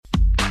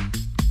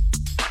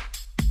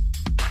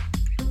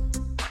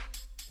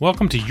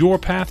Welcome to Your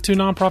Path to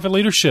Nonprofit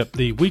Leadership,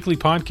 the weekly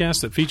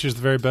podcast that features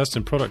the very best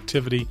in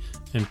productivity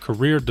and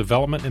career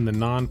development in the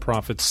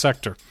nonprofit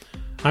sector.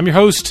 I'm your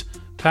host,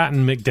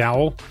 Patton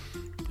McDowell,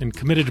 and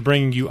committed to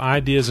bringing you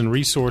ideas and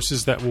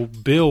resources that will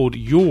build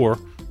your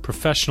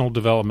professional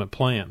development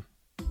plan.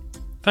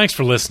 Thanks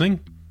for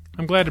listening.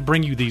 I'm glad to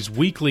bring you these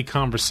weekly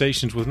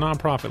conversations with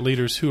nonprofit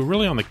leaders who are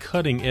really on the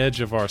cutting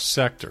edge of our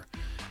sector.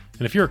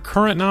 And if you're a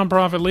current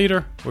nonprofit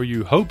leader or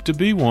you hope to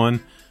be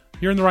one,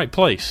 you're in the right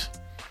place.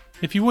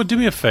 If you would do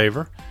me a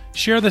favor,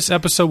 share this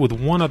episode with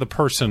one other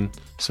person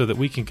so that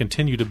we can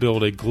continue to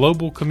build a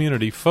global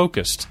community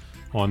focused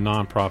on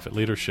nonprofit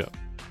leadership.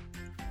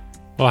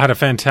 Well, I had a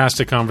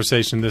fantastic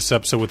conversation this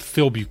episode with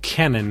Phil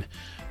Buchanan,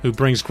 who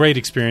brings great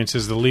experience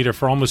as the leader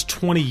for almost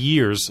 20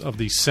 years of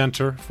the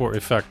Center for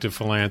Effective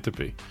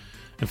Philanthropy.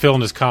 And Phil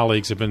and his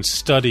colleagues have been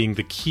studying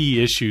the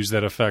key issues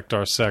that affect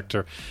our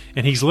sector,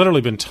 and he's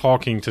literally been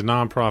talking to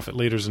nonprofit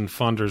leaders and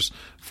funders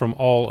from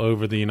all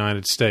over the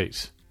United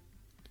States.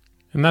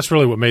 And that's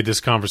really what made this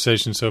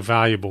conversation so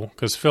valuable,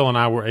 because Phil and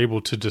I were able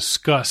to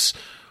discuss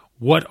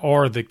what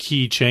are the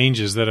key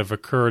changes that have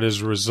occurred as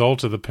a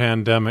result of the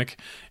pandemic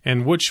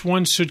and which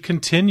ones should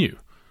continue.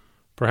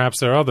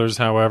 Perhaps there are others,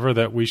 however,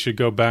 that we should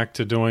go back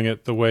to doing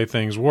it the way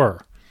things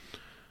were.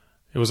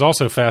 It was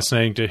also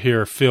fascinating to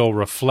hear Phil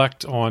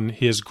reflect on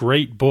his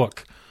great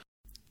book,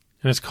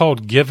 and it's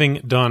called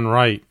Giving Done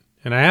Right.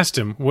 And I asked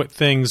him what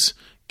things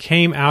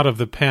came out of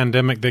the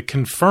pandemic that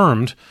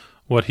confirmed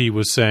what he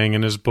was saying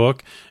in his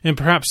book, and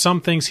perhaps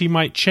some things he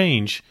might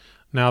change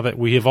now that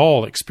we have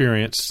all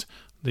experienced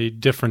the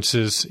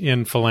differences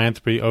in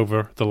philanthropy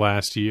over the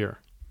last year.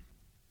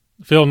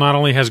 Phil not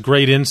only has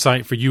great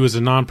insight for you as a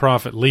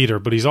nonprofit leader,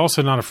 but he's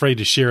also not afraid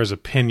to share his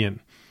opinion.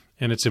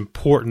 And it's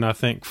important, I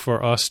think,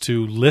 for us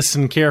to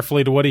listen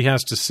carefully to what he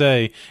has to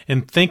say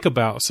and think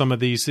about some of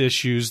these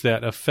issues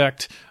that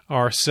affect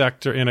our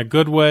sector in a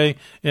good way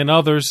and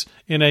others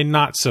in a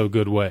not so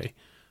good way.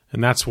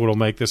 And that's what will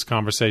make this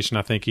conversation,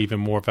 I think, even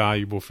more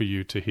valuable for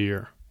you to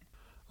hear.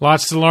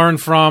 Lots to learn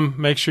from.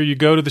 Make sure you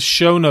go to the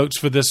show notes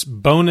for this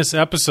bonus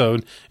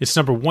episode. It's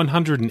number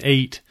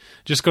 108.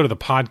 Just go to the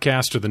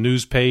podcast or the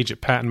news page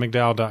at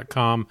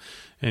pattonmcdowell.com,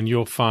 and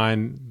you'll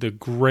find the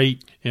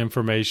great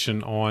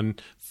information on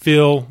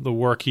Phil, the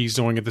work he's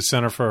doing at the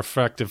Center for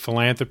Effective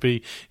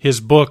Philanthropy,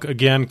 his book,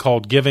 again,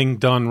 called Giving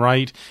Done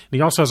Right. And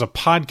he also has a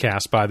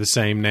podcast by the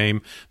same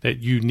name that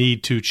you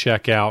need to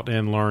check out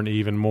and learn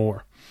even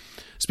more.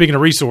 Speaking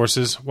of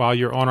resources, while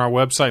you're on our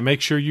website,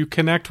 make sure you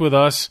connect with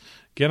us.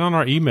 Get on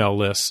our email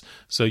list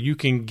so you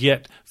can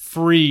get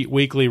free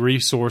weekly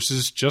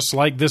resources just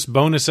like this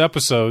bonus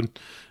episode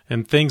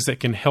and things that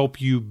can help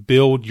you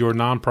build your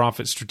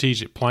nonprofit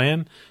strategic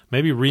plan,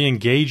 maybe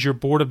re-engage your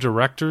board of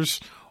directors,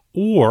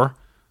 or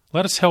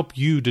let us help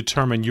you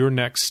determine your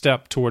next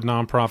step toward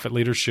nonprofit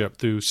leadership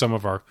through some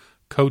of our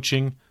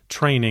coaching,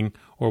 training,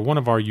 or one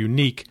of our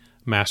unique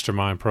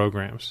mastermind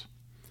programs.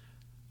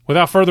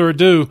 Without further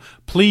ado,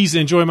 please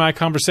enjoy my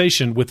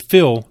conversation with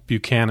Phil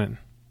Buchanan.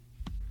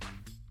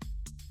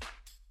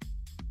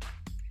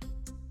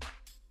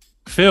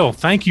 Phil,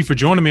 thank you for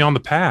joining me on the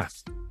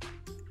path.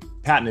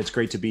 Patton, it's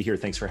great to be here.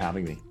 Thanks for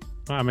having me.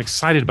 I'm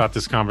excited about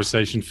this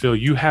conversation, Phil.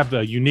 You have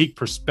a unique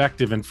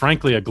perspective and,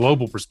 frankly, a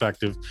global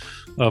perspective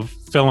of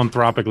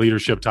philanthropic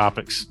leadership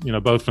topics,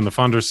 both from the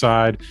funder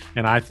side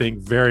and I think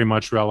very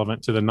much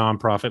relevant to the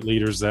nonprofit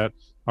leaders that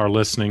are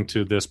listening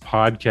to this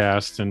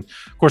podcast. And,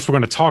 of course, we're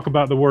going to talk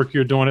about the work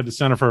you're doing at the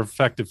Center for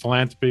Effective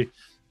Philanthropy.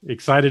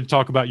 Excited to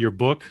talk about your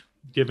book,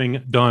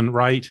 Giving Done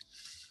Right.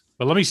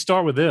 But let me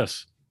start with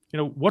this.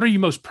 What are you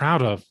most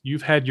proud of?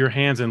 You've had your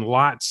hands in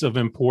lots of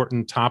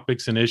important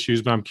topics and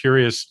issues, but I'm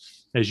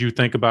curious, as you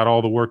think about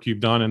all the work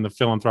you've done in the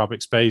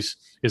philanthropic space,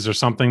 is there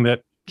something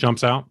that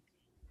jumps out?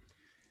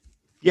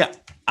 Yeah,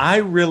 I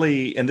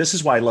really, and this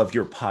is why I love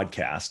your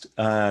podcast,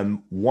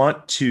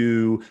 want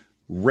to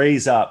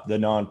raise up the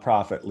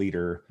nonprofit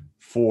leader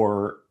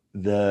for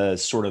the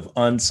sort of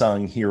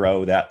unsung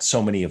hero that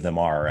so many of them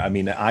are. I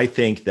mean, I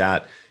think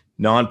that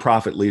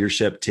nonprofit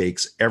leadership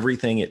takes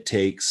everything it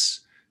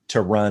takes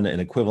to run an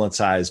equivalent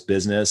sized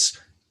business,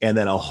 and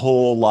then a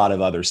whole lot of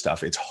other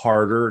stuff. It's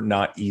harder,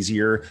 not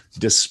easier,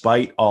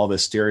 despite all the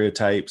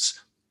stereotypes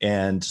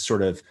and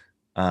sort of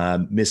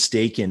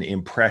mistaken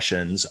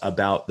impressions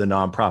about the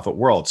nonprofit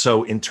world.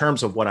 So in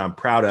terms of what I'm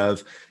proud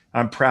of,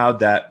 I'm proud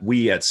that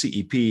we at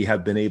CEP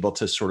have been able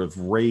to sort of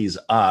raise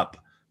up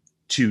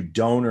to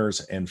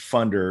donors and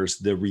funders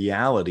the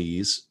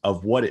realities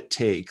of what it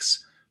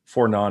takes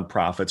for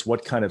nonprofits,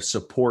 what kind of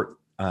support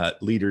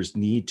leaders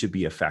need to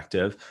be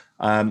effective.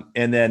 And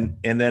then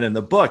in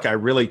the book, I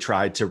really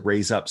tried to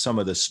raise up some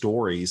of the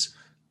stories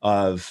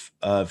of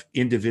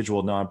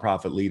individual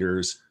nonprofit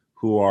leaders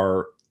who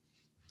are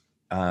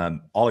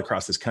all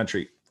across this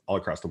country, all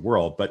across the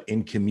world, but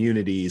in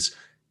communities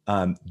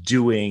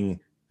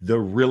doing the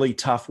really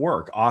tough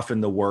work, often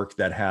the work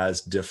that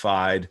has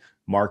defied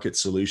market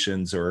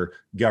solutions or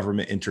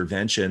government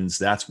interventions.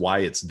 That's why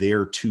it's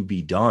there to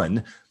be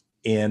done.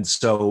 And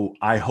so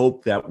I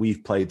hope that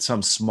we've played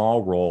some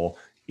small role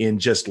in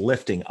just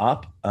lifting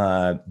up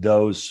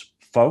those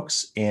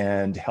folks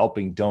and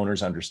helping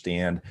donors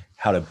understand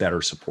how to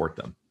better support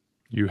them.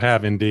 You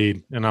have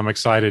indeed. And I'm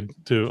excited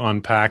to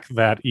unpack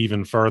that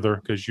even further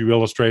because you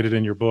illustrate it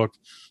in your book.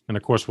 And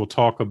of course, we'll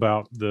talk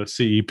about the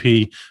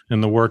CEP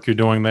and the work you're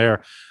doing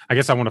there. I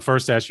guess I want to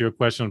first ask you a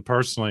question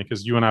personally,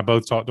 because you and I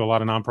both talked to a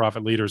lot of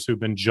nonprofit leaders who've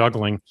been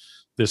juggling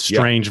this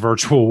strange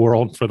virtual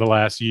world for the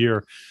last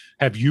year.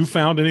 Have you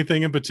found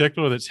anything in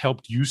particular that's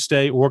helped you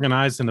stay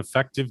organized and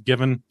effective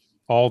given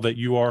all that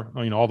you are,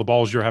 all the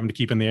balls you're having to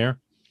keep in the air?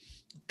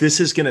 This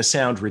is going to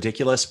sound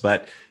ridiculous,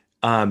 but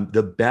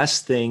the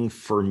best thing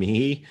for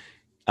me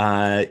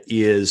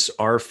is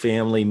our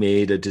family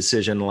made a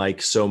decision,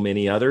 like so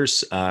many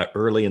others,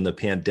 early in the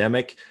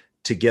pandemic,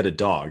 to get a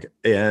dog.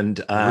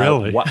 And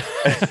really,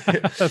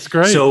 that's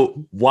great.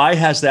 So why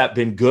has that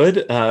been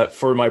good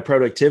for my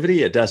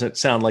productivity? It doesn't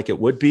sound like it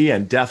would be,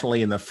 and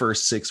definitely in the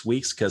first 6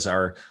 weeks, because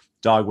our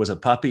dog was a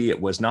puppy, it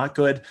was not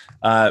good.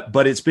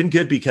 But it's been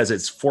good because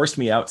it's forced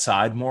me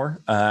outside more,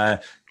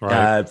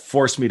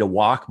 forced me to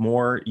walk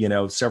more,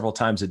 several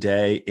times a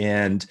day.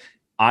 And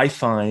I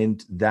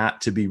find that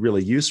to be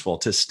really useful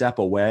to step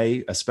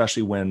away,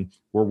 especially when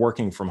we're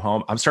working from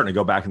home. I'm starting to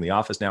go back in the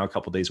office now a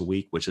couple of days a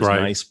week, which is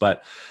nice,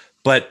 but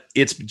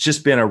it's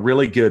just been a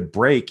really good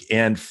break.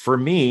 And for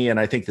me,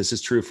 and I think this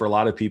is true for a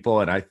lot of people,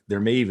 and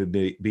there may even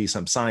be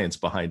some science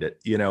behind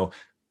it,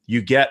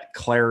 you get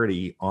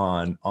clarity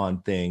on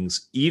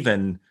things,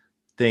 even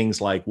things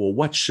like, well,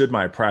 what should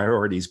my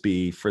priorities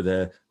be for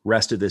the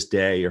rest of this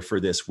day or for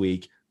this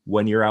week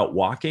when you're out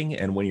walking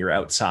and when you're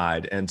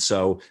outside? And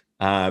so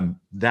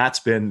that's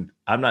been,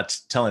 I'm not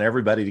telling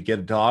everybody to get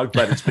a dog,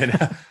 but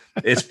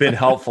it's been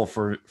helpful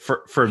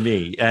for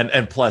me.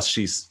 And plus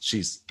she's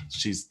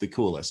the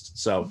coolest.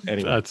 So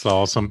anyway, that's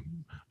awesome.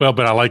 Well,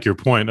 but I like your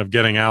point of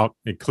getting out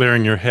and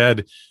clearing your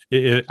head.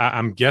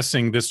 I'm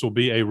guessing this will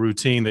be a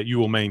routine that you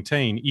will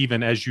maintain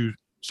even as you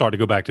start to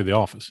go back to the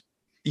office.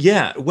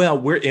 Yeah. Well,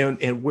 we're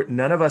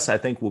none of us, I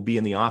think, will be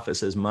in the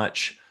office as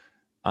much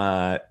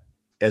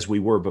as we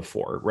were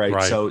before.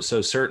 Right. So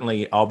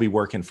certainly I'll be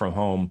working from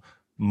home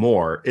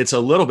more. It's a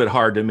little bit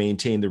hard to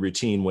maintain the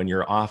routine when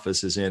your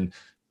office is in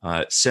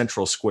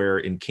Central Square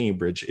in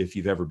Cambridge, if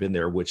you've ever been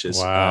there, which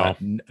is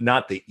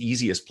not the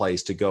easiest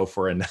place to go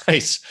for a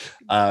nice,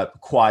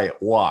 quiet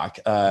walk.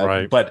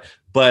 But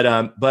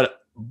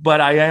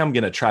I am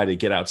going to try to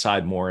get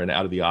outside more and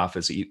out of the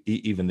office,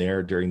 even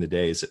there during the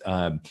days,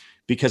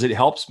 because it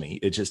helps me.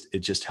 It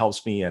just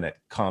helps me and it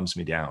calms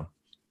me down.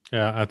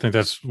 Yeah, I think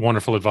that's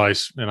wonderful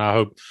advice. And I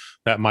hope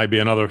that might be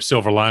another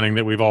silver lining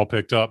that we've all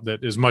picked up,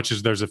 that as much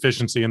as there's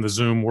efficiency in the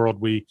Zoom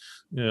world we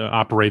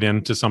operate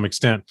in to some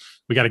extent,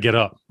 we got to get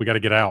up, we got to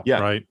get out,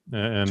 right?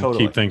 And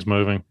totally keep things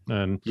moving.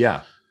 And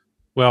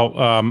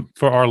well,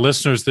 for our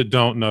listeners that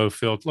don't know,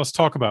 Phil, let's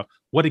talk about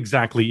what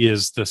exactly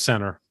is the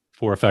Center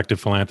for Effective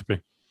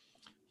Philanthropy.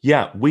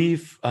 Yeah,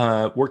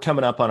 we're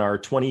coming up on our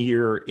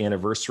 20-year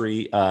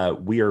anniversary.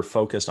 We are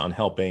focused on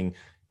helping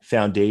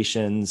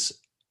foundations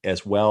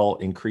as well,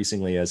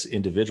 increasingly as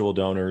individual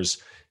donors,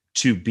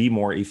 to be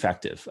more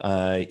effective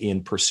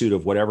in pursuit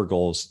of whatever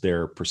goals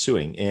they're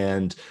pursuing.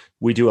 And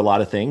we do a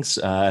lot of things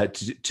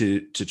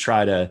to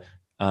try to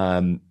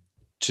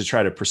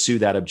pursue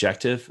that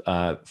objective.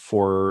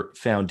 For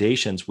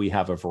foundations, we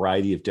have a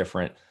variety of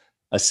different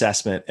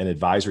assessment and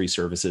advisory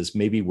services.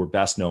 Maybe we're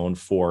best known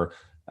for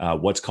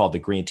what's called the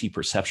Grantee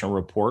Perception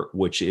Report,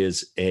 which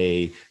is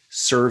a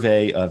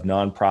survey of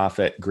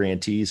nonprofit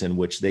grantees in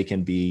which they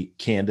can be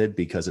candid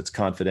because it's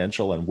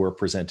confidential and we're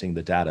presenting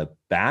the data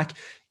back.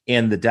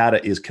 And the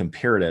data is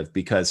comparative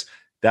because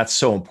that's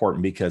so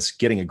important, because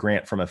getting a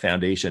grant from a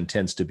foundation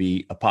tends to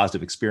be a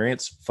positive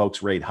experience.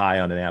 Folks rate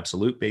high on an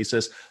absolute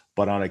basis,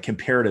 but on a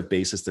comparative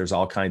basis, there's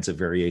all kinds of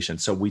variation.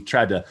 So we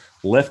tried to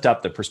lift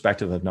up the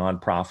perspective of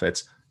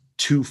nonprofits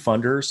to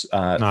funders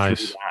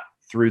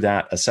through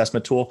that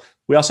assessment tool.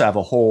 We also have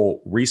a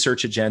whole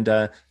research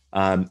agenda.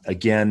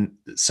 Again,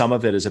 some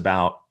of it is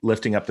about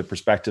lifting up the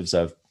perspectives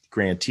of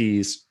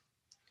grantees,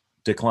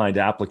 declined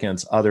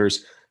applicants,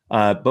 others.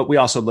 But we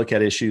also look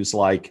at issues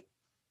like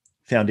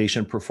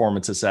foundation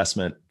performance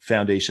assessment,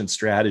 foundation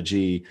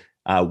strategy,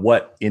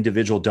 what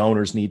individual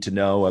donors need to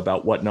know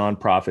about what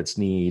nonprofits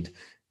need.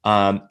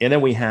 And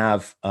then we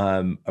have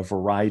a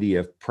variety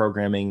of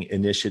programming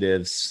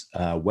initiatives,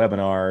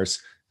 webinars,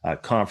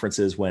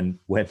 conferences when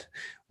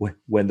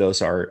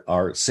those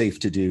are safe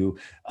to do,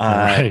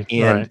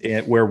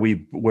 and where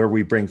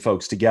we bring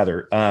folks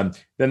together.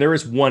 Then there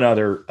is one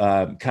other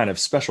kind of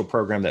special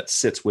program that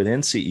sits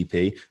within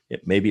CEP.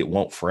 Maybe it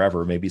won't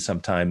forever. Maybe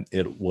sometime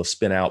it will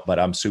spin out, but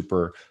I'm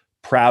super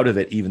proud of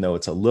it, even though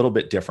it's a little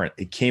bit different.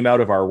 It came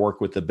out of our work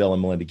with the Bill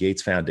and Melinda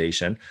Gates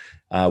Foundation,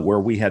 where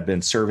we had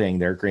been surveying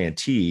their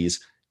grantees,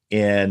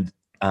 and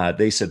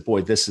they said,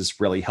 boy, this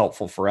is really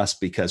helpful for us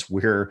because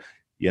we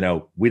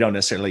don't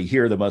necessarily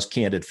hear the most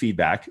candid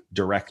feedback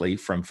directly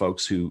from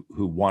folks who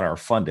want our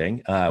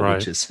funding,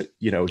 which is,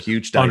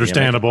 huge dynamic.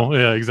 Understandable.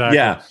 Yeah, exactly.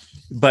 Yeah.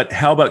 But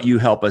how about you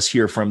help us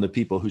hear from the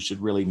people who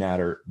should really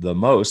matter the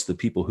most, the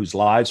people whose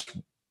lives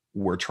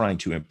we're trying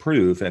to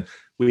improve. And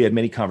we had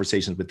many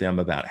conversations with them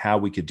about how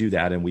we could do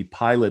that. And we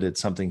piloted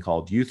something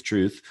called Youth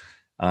Truth,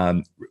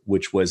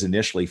 which was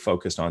initially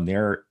focused on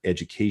their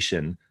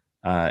education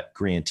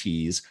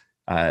grantees,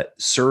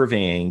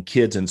 surveying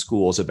kids in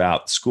schools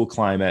about school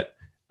climate,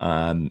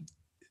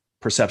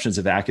 perceptions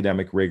of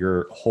academic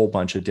rigor, a whole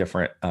bunch of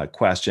different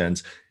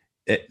questions.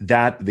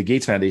 That the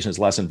Gates Foundation is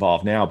less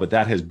involved now, but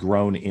that has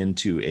grown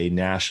into a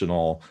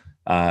national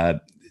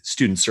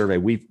student survey.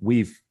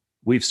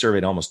 We've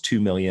surveyed almost 2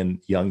 million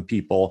young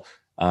people,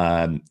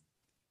 upper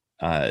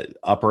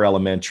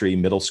elementary,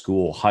 middle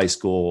school, high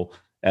school,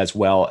 as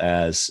well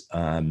as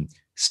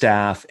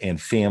staff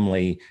and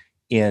family,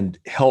 and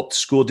helped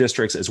school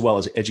districts as well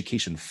as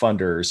education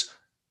funders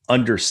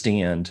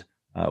understand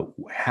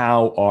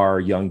how are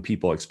young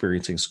people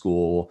experiencing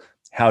school?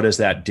 How does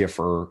that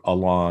differ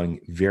along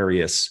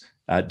various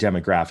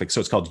demographics? So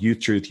it's called Youth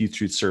Truth,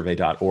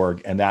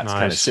 youthtruthsurvey.org, and that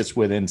kind of sits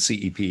within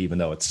CEP, even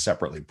though it's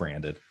separately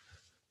branded.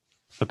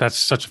 But that's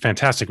such a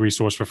fantastic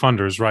resource for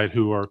funders, right,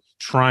 who are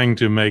trying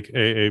to make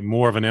a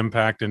more of an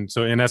impact. And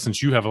so in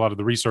essence, you have a lot of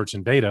the research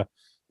and data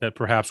that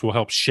perhaps will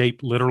help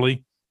shape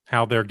literally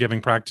how their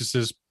giving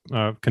practices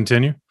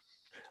continue.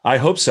 I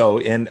hope so.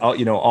 And,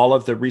 all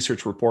of the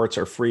research reports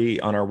are free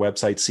on our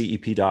website,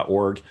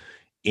 cep.org.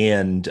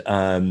 And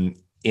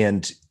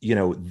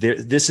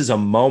this is a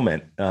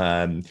moment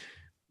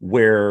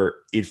where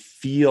it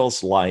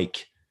feels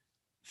like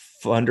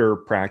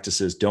funder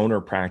practices,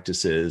 donor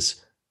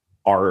practices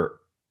are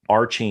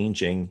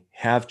changing,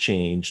 have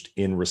changed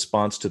in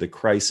response to the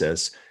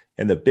crisis.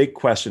 And the big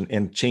question,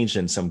 and changed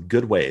in some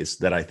good ways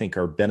that I think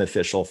are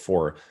beneficial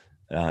for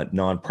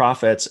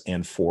nonprofits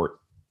and for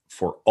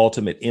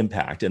ultimate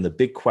impact. And the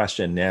big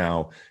question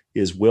now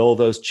is, will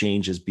those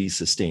changes be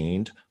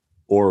sustained,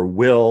 or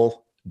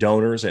will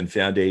donors and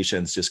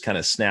foundations just kind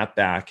of snap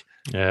back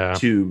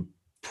to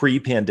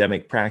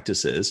pre-pandemic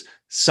practices,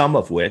 some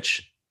of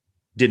which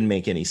didn't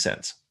make any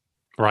sense?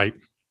 Right.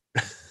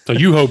 So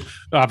you hope,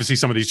 obviously,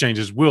 some of these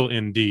changes will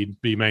indeed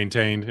be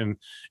maintained. And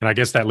I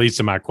guess that leads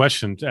to my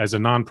question. As a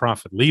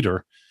nonprofit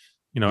leader,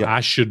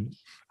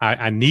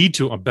 I need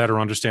to better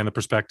understand the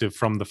perspective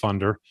from the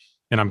funder.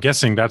 And I'm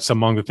guessing that's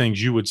among the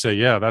things you would say,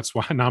 that's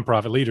why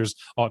nonprofit leaders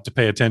ought to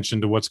pay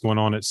attention to what's going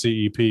on at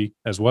CEP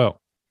as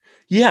well.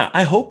 Yeah,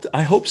 I hope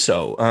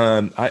so.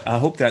 I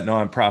hope that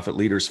nonprofit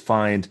leaders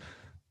find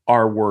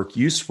our work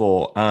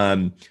useful.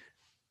 I'll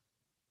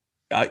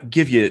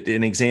give you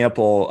an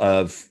example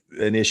of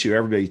an issue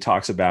everybody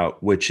talks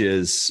about, which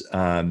is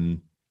the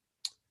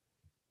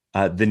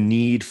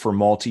need for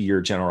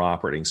multi-year general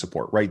operating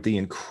support, right? The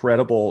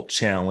incredible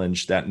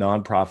challenge that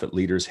nonprofit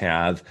leaders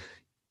have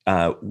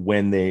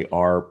when they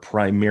are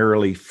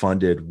primarily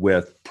funded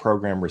with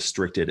program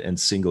restricted and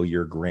single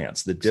year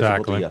grants, the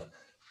difficulty of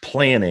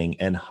planning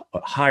and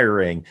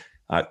hiring,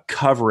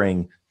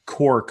 covering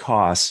core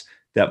costs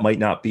that might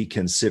not be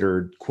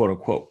considered quote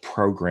unquote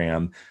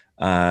program,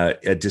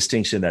 a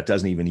distinction that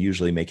doesn't even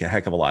usually make a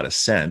heck of a lot of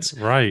sense.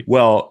 Right.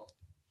 Well,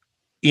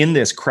 in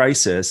this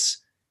crisis,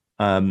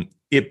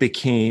 it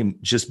became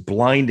just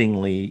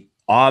blindingly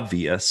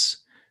obvious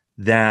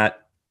that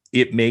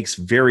it makes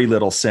very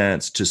little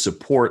sense to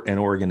support an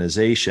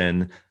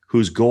organization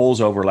whose goals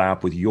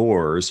overlap with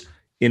yours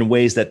in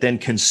ways that then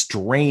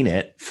constrain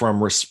it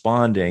from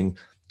responding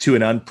to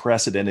an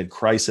unprecedented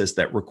crisis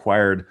that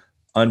required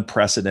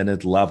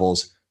unprecedented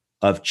levels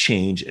of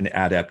change and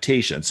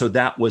adaptation. So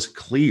that was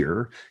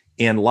clear,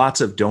 and lots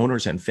of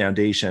donors and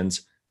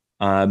foundations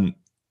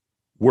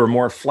were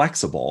more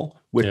flexible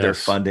with their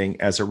funding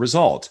as a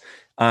result.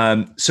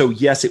 So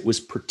yes, it was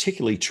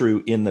particularly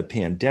true in the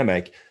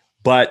pandemic,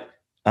 but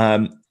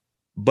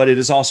it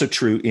is also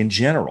true in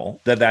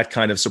general that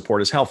kind of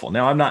support is helpful.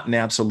 Now, I'm not an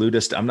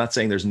absolutist. I'm not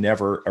saying there's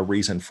never a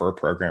reason for a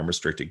program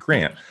restricted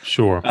grant.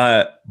 Sure.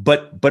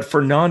 But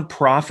for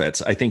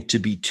nonprofits, I think to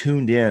be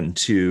tuned in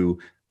to,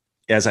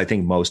 as I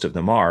think most of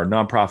them are,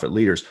 nonprofit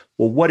leaders,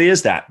 well, what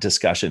is that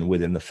discussion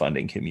within the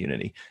funding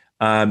community?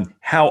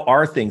 How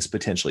are things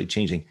potentially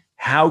changing?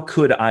 How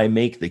could I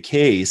make the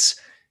case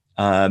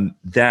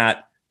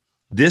that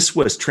this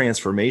was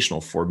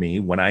transformational for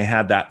me when I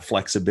had that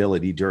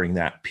flexibility during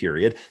that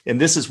period? And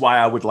this is why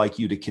I would like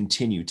you to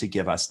continue to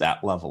give us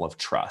that level of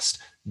trust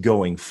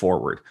going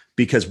forward,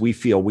 because we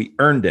feel we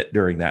earned it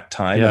during that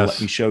time. Yes. And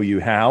let me show you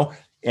how.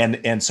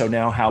 And so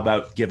now how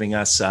about giving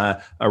us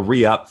a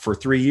re-up for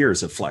 3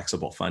 years of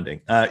flexible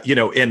funding?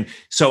 And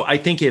so I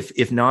think if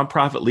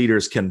nonprofit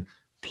leaders can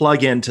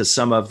plug into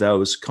some of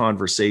those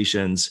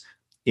conversations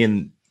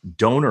in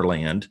donor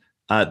land,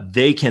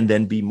 they can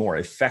then be more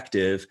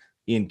effective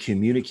in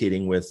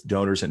communicating with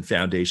donors and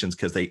foundations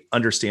because they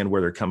understand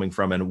where they're coming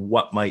from and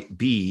what might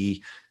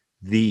be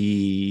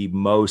the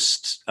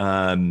most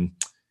winning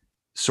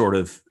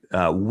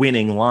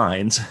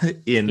lines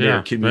in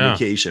their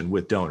communication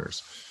with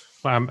donors.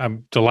 Well,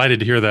 I'm delighted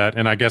to hear that.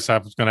 And I guess I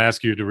was going to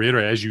ask you to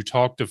reiterate, as you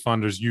talk to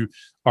funders,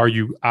 are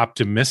you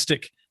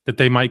optimistic that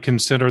they might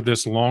consider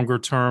this longer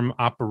term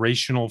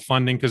operational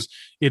funding? Because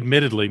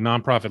admittedly,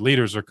 nonprofit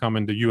leaders are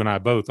coming to you and I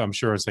both, I'm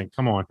sure, and saying,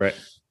 come on, right.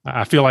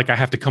 I feel like I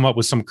have to come up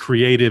with some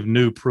creative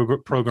new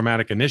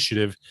programmatic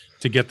initiative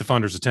to get the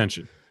funders'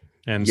 attention.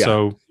 And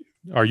so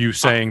are you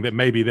saying that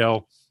maybe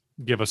they'll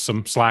give us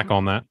some slack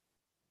on that?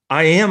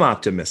 I am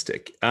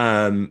optimistic.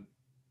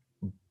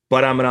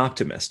 But I'm an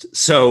optimist.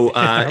 So,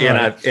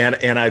 Right.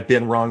 and I've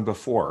been wrong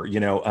before.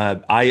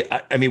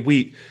 I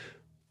mean,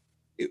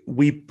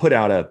 we put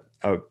out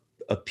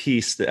a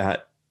piece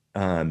that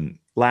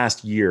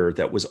last year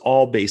that was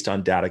all based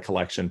on data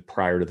collection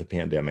prior to the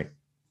pandemic,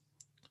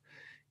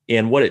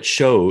 and what it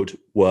showed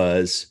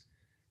was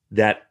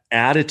that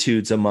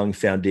attitudes among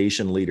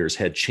foundation leaders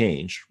had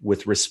changed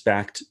with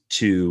respect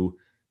to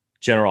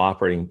general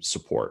operating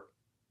support,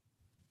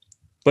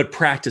 but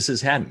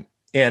practices hadn't.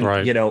 And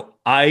right.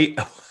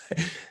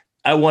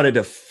 I wanted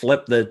to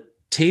flip the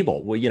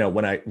table. Well,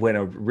 when I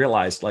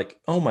realized, like,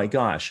 oh my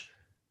gosh,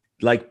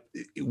 like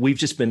we've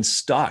just been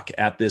stuck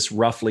at this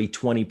roughly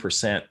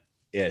 20%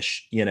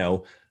 ish,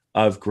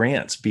 of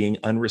grants being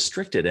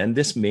unrestricted, and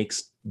this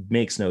makes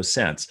no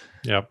sense.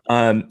 Yep.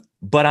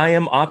 But I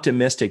am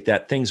optimistic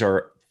that things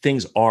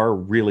are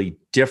really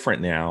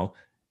different now,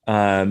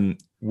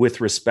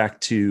 with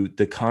respect to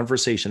the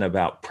conversation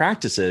about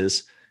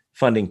practices,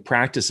 funding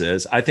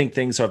practices. I think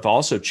things have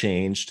also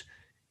changed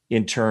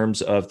in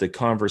terms of the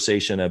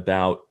conversation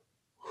about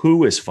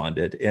who is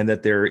funded, and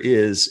that there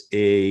is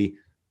a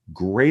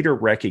greater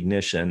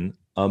recognition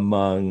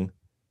among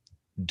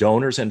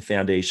donors and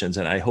foundations,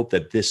 and I hope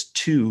that this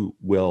too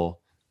will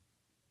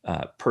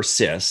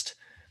persist,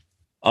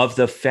 of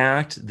the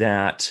fact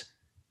that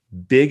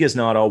big is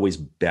not always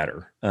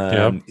better.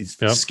 Yep.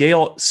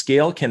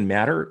 Scale can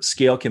matter.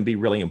 Scale can be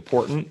really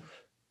important,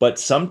 but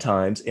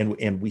sometimes,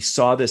 and we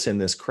saw this in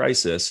this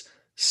crisis,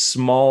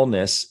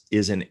 smallness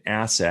is an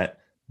asset,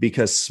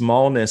 because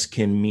smallness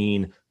can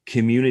mean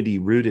community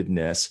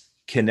rootedness,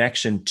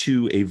 connection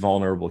to a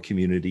vulnerable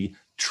community,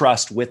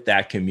 trust with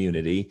that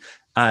community,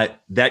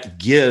 that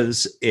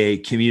gives a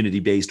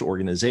community-based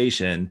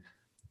organization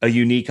a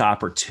unique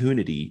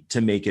opportunity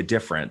to make a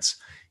difference.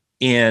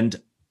 And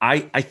I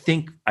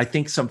think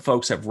some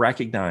folks have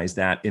recognized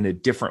that in a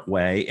different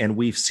way, and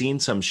we've seen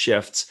some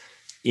shifts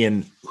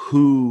in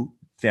who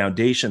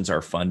foundations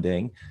are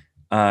funding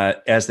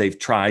as they've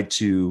tried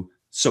to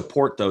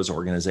support those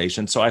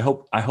organizations. So I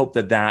hope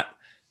that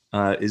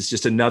is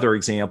just another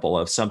example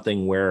of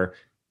something where,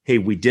 hey,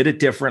 we did it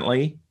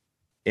differently,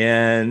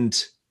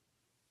 and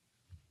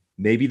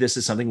maybe this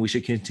is something we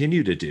should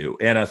continue to do.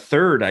 And a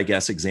third, I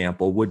guess,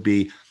 example would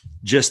be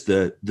just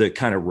the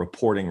kind of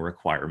reporting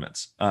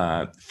requirements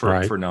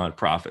for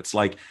nonprofits.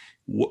 Like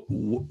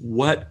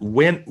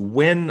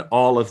when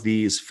all of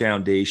these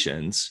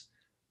foundations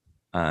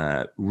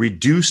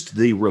reduced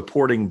the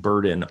reporting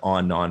burden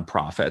on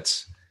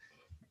nonprofits,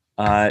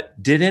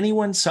 did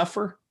anyone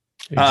suffer?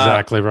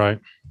 Exactly right.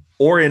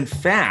 Or in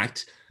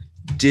fact,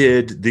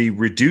 did the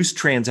reduced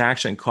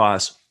transaction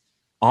costs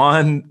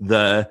on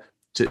the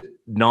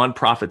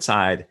nonprofit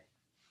side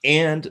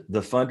and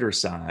the funder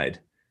side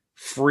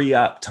free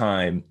up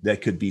time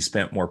that could be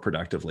spent more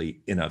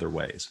productively in other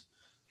ways?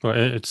 Well,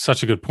 it's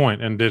such a good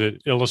point. And did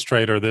it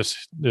illustrate, or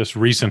this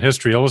recent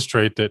history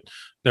illustrate, that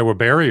there were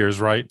barriers,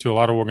 right, to a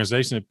lot of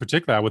organizations? In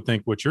particular, I would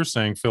think what you're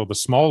saying, Phil, the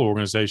small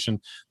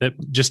organization that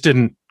just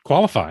didn't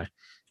qualify.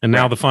 And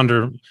now the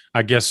funder,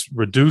 I guess,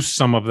 reduced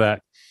some of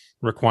that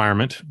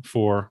requirement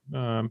for,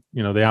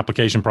 the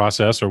application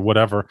process or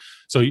whatever.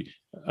 So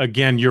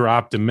again, you're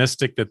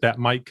optimistic that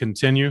might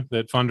continue,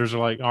 that funders are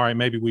like, all right,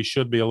 maybe we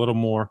should be a little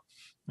more,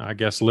 I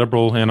guess,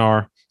 liberal in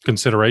our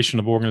consideration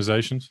of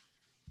organizations.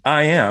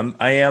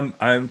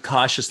 I'm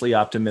cautiously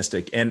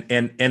optimistic. And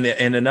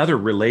another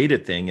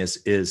related thing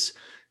is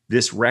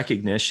this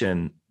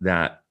recognition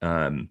that,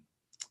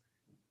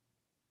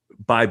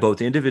 by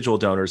both individual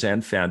donors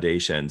and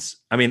foundations.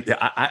 I mean,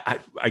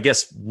 I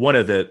guess one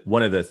of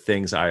the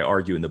things I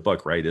argue in the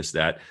book, right, is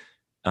that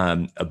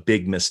a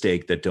big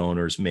mistake that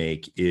donors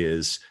make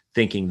is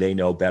thinking they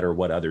know better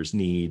what others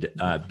need,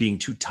 being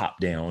too top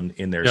down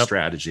in their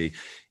strategy.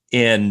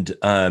 And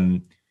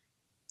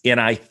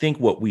I think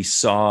what we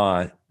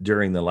saw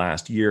during the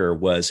last year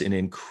was an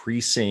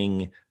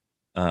increasing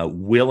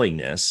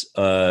willingness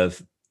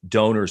of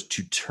donors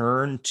to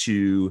turn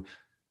to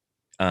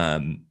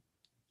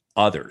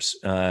others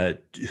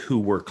who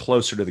were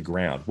closer to the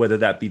ground, whether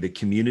that be the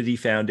community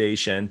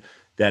foundation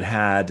that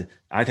had,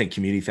 I think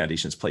community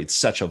foundations played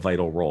such a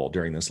vital role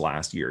during this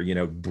last year,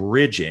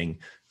 bridging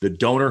the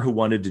donor who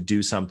wanted to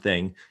do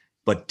something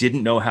but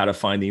didn't know how to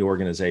find the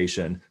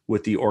organization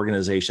with the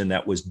organization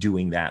that was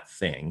doing that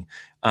thing.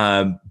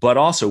 But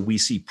also we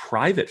see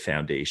private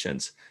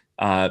foundations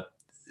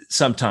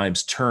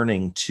sometimes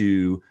turning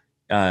to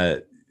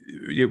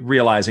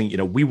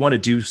realizing, we want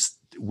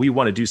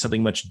to do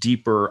something much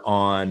deeper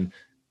on,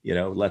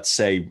 let's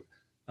say,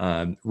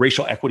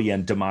 racial equity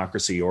and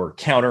democracy, or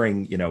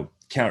countering,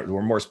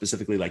 or more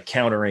specifically, like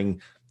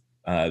countering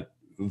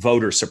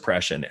voter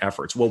suppression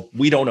efforts. Well,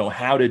 we don't know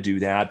how to do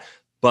that,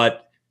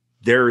 but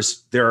there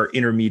are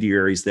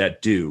intermediaries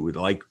that do.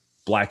 Like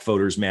Black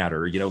Voters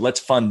Matter, let's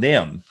fund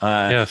them.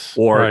 Yes.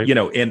 Or, right.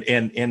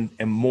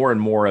 And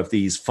more of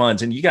these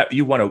funds. And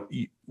you want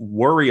to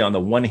worry on the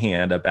one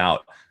hand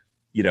about,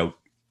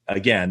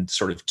 again,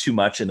 sort of too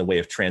much in the way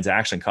of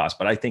transaction costs.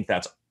 But I think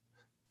that's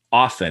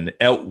often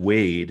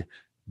outweighed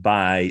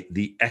by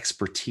the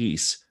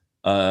expertise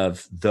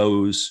of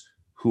those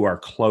who are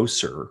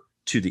closer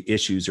to the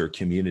issues or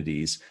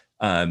communities.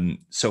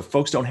 So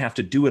folks don't have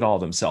to do it all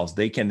themselves.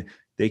 They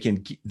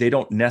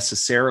don't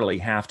necessarily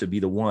have to be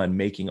the one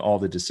making all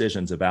the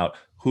decisions about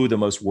who the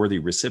most worthy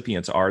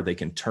recipients are. They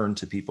can turn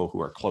to people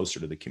who are closer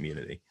to the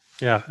community.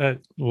 Yeah,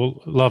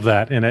 we'll love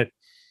that. And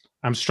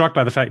I'm struck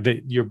by the fact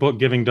that your book,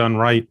 Giving Done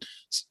Right,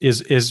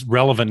 is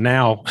relevant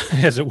now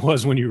as it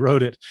was when you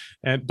wrote it.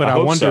 But I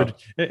wondered,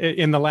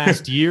 in the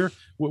last year,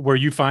 were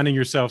you finding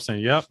yourself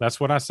saying, "Yep, that's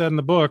what I said in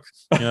the book"?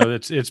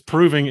 It's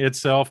proving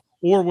itself,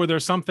 or were there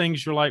some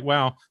things you're like,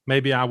 "Wow,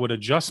 maybe I would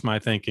adjust my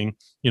thinking,"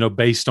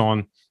 based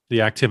on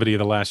the activity of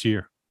the last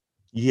year?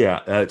 Yeah,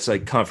 it's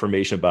like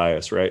confirmation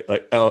bias, right?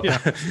 Like, oh, yeah,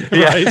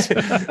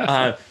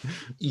 right.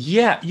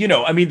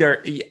 I mean,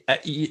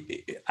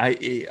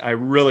 I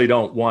really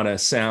don't want to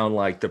sound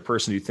like the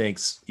person who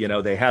thinks,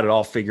 they had it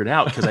all figured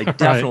out, because I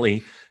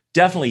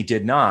definitely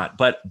did not.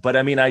 But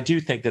I mean, I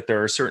do think that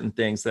there are certain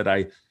things that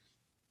I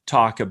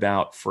talk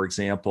about. For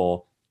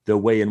example, the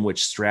way in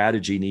which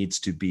strategy needs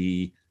to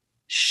be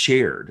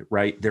shared,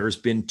 right? There's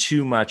been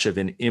too much of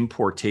an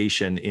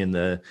importation in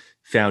the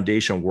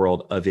foundation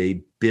world of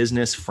a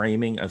business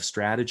framing of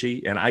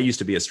strategy. And I used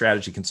to be a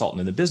strategy consultant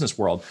in the business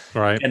world.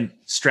 Right. And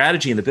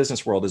strategy in the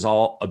business world is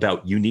all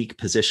about unique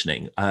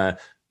positioning.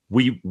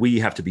 We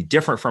have to be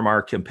different from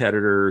our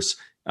competitors.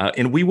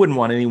 And we wouldn't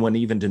want anyone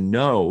even to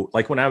know,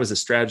 like when I was a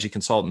strategy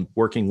consultant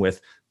working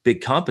with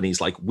big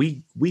companies, like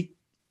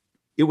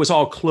it was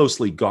all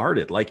closely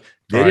guarded. Like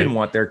they didn't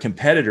want their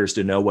competitors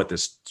to know what the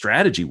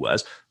strategy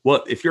was.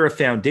 Well, if you're a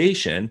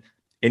foundation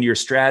and your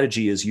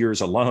strategy is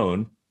yours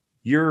alone,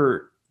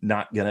 you're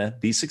not going to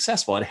be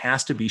successful. It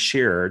has to be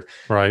shared.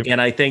 Right.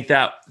 And I think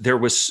that there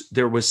was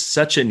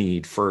such a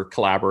need for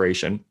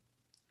collaboration,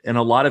 and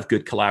a lot of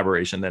good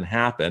collaboration that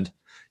happened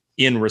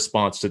in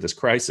response to this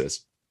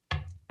crisis.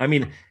 I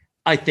mean,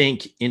 I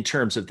think in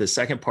terms of the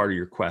second part of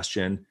your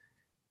question,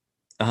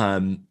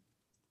 I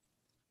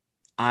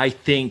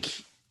think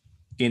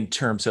in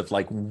terms of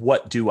like,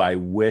 what do I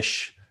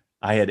wish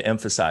I had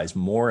emphasized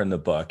more in the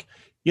book?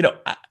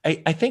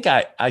 I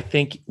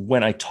think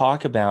when I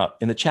talk about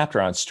in the chapter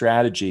on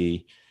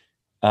strategy,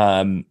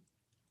 a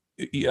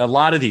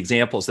lot of the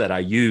examples that I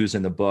use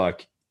in the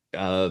book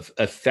of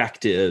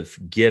effective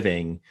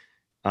giving,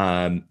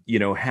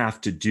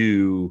 have to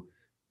do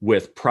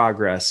with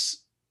progress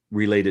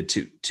related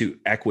to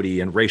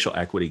equity and racial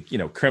equity,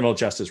 criminal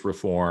justice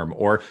reform,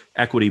 or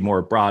equity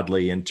more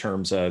broadly in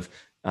terms of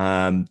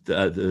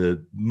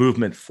the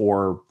movement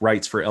for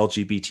rights for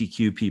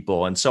LGBTQ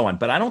people and so on.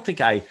 But I don't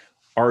think I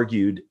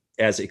argued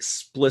as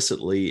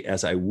explicitly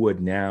as I would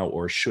now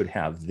or should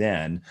have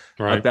then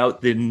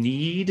about the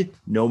need,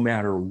 no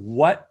matter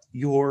what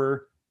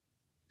your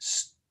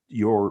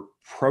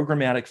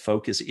programmatic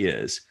focus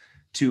is,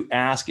 to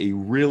ask a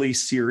really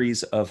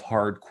series of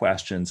hard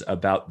questions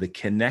about the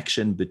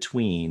connection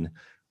between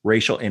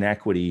racial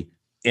inequity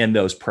and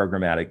those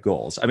programmatic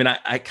goals. I mean,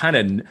 I kind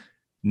of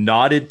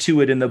nodded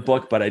to it in the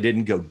book, but I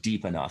didn't go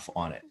deep enough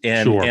on it.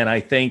 And I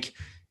think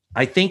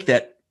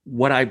that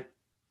what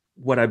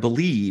I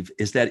believe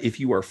is that if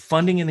you are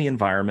funding in the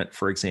environment,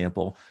 for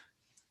example,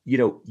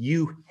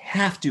 you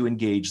have to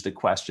engage the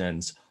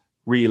questions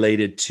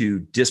related to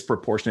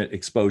disproportionate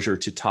exposure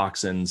to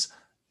toxins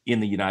in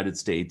the United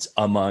States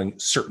among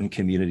certain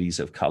communities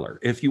of color.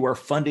 If you are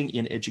funding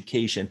in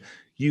education,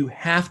 you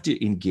have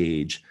to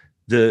engage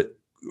the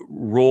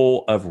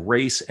role of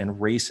race and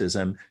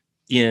racism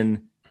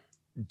in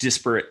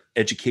disparate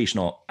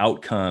educational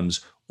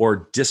outcomes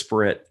or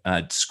disparate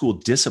school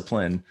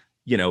discipline,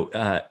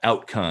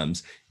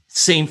 outcomes.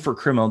 Same for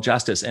criminal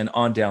justice and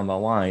on down the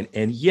line.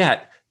 And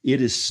yet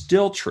it is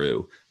still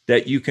true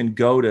that you can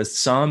go to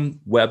some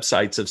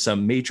websites of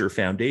some major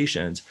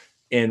foundations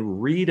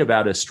and read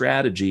about a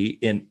strategy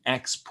in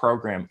X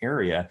program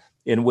area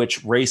in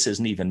which race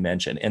isn't even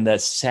mentioned. And the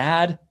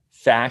sad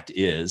fact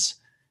is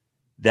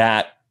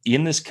that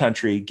in this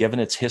country, given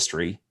its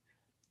history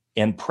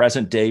and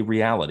present day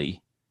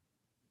reality,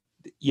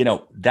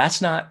 that's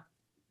not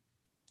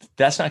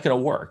going to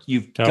work.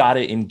 You've got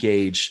to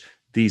engage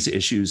these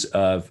issues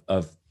of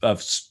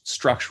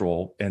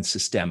structural and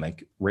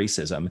systemic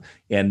racism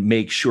and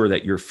make sure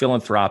that your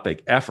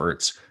philanthropic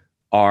efforts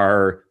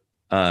are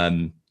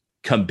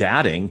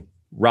combating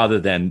rather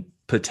than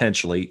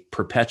potentially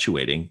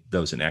perpetuating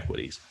those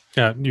inequities.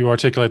 Yeah, you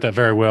articulate that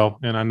very well.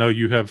 And I know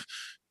you have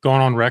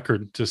gone on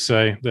record to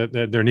say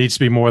that there needs to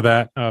be more of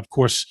that. Of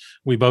course,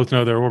 we both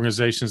know there are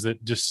organizations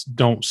that just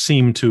don't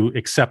seem to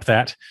accept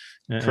that,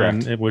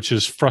 which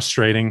is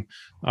frustrating.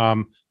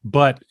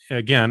 But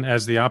again,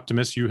 as the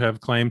optimist you have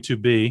claimed to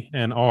be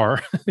and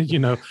are,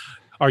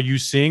 are you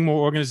seeing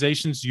more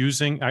organizations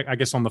using, I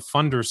guess on the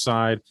funder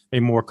side, a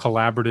more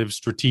collaborative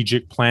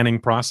strategic planning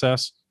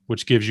process,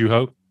 which gives you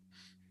hope?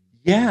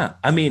 Yeah,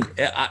 I mean,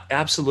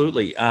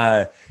 absolutely.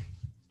 I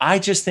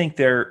just think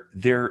there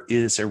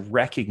is a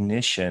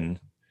recognition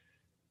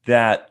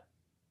that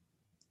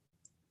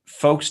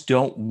folks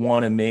don't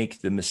want to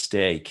make the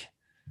mistake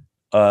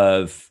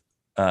of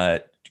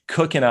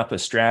cooking up a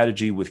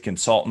strategy with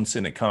consultants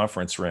in a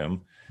conference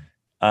room,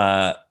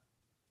 uh,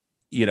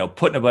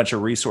 putting a bunch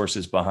of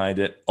resources behind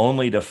it,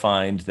 only to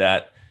find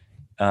that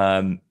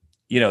um,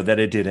 that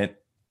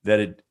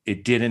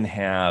it didn't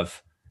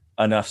have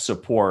enough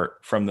support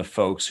from the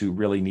folks who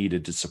really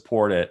needed to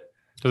support it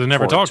So they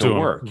never for it talked to to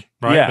work. him,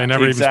 right? They Yeah,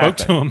 never even spoke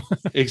to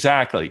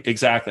exactly. him.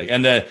 Exactly.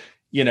 And the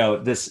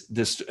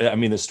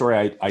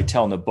story I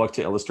tell in the book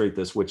to illustrate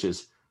this, which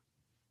is,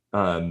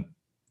 um,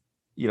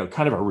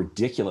 kind of a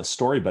ridiculous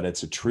story, but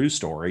it's a true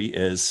story,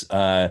 is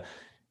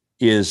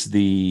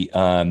the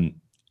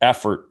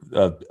effort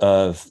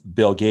of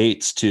Bill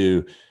Gates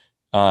to,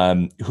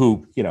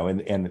 who,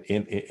 and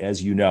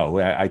as you know,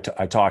 I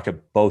talk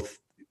of both.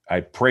 I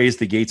praise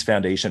the Gates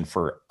Foundation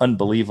for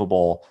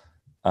unbelievable,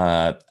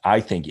 I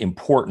think,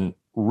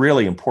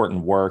 really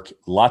important work.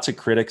 Lots of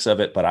critics of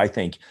it, but I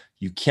think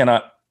you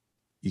cannot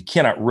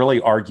really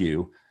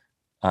argue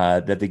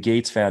that the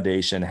Gates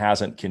Foundation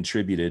hasn't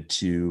contributed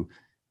to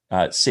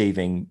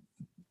saving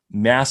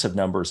massive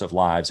numbers of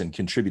lives and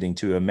contributing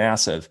to a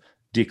massive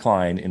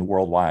decline in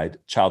worldwide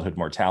childhood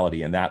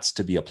mortality, and that's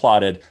to be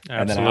applauded. Absolutely.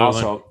 And then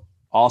I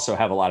also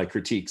have a lot of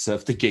critiques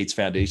of the Gates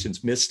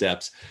Foundation's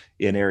missteps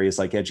in areas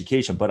like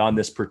education. But on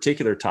this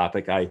particular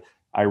topic, I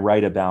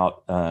write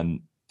about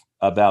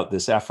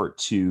this effort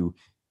to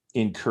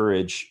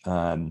encourage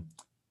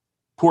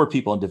poor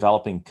people in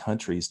developing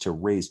countries to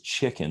raise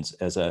chickens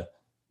as a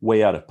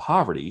way out of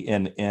poverty,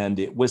 and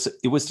it was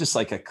just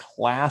like a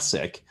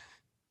classic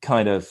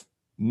kind of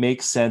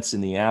make sense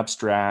in the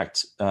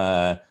abstract.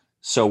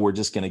 So we're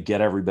just going to get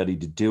everybody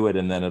to do it,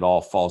 and then it all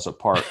falls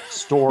apart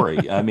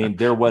story. I mean,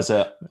 there was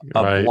a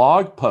Right.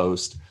 blog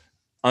post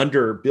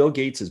under Bill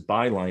Gates's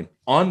byline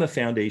on the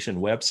foundation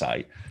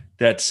website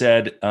that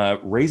said,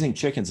 raising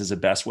chickens is the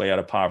best way out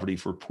of poverty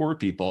for poor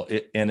people.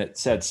 And it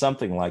said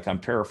something like, I'm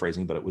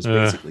paraphrasing, but it was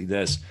basically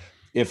this: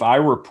 if I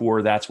were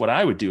poor, that's what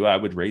I would do. I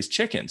would raise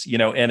chickens,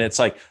 and it's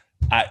like,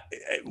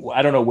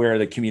 I don't know where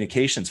the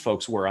communications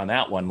folks were on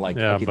that one. Like,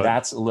 Yeah, okay, but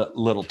that's a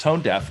little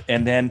tone deaf.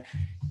 And then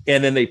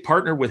they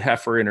partnered with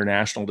Heifer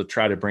International to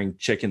try to bring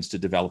chickens to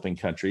developing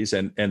countries.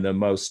 And the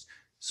most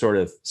sort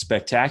of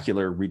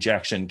spectacular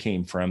rejection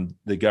came from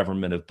the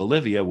government of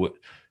Bolivia,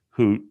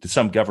 who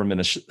some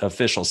government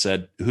official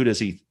said, who does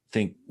he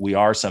think we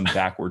are, some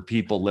backward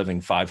people living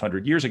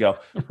 500 years ago?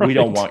 right. We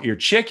don't want your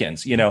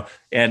chickens, and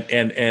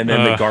then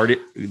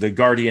the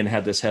Guardian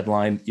had this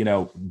headline,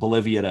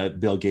 Bolivia to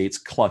Bill Gates,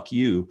 cluck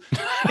you.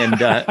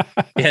 And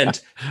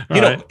and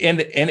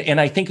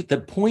I think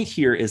the point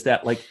here is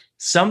that, like,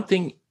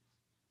 something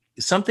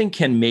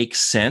can make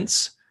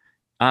sense.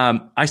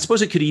 I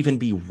suppose it could even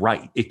be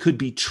right. It could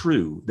be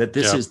true that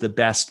this is the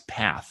best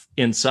path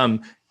in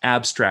some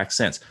abstract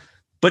sense.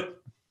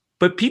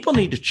 But people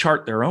need to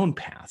chart their own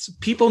paths.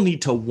 People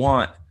need to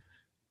want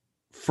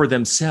for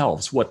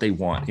themselves what they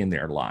want in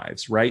their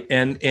lives, right?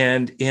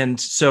 And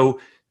so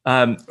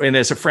and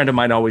as a friend of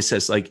mine always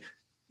says, like,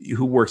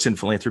 who works in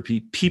philanthropy,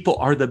 people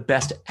are the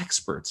best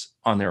experts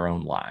on their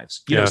own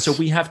lives. So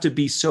we have to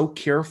be so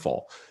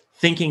careful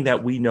thinking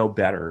that we know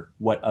better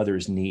what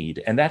others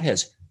need. And that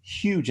has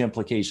huge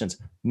implications,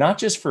 not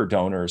just for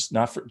donors,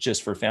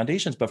 just for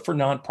foundations, but for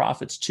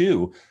nonprofits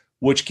too,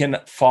 which can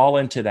fall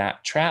into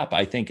that trap,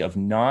 I think, of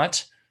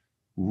not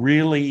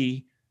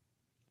really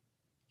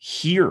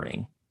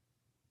hearing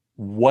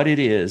what it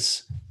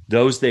is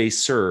those they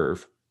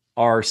serve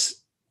are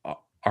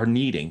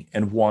needing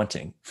and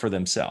wanting for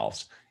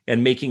themselves,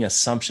 and making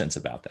assumptions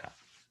about that.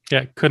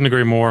 Yeah, couldn't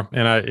agree more.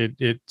 And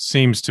it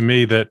seems to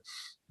me that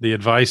the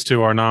advice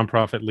to our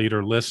nonprofit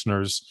leader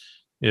listeners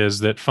is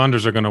that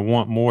funders are going to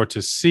want more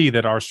to see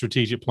that our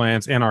strategic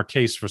plans and our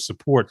case for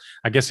support,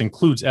 I guess,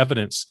 includes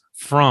evidence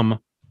from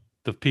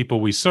the people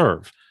we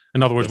serve.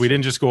 In other words, we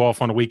didn't just go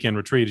off on a weekend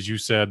retreat, as you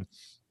said,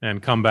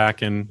 and come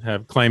back and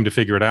have claimed to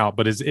figure it out.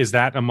 But is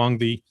that among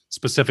the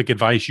specific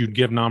advice you'd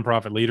give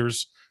nonprofit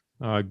leaders,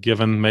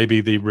 given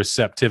maybe the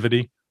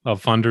receptivity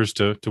of funders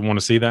to want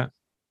to see that?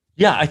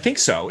 Yeah, I think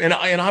so. And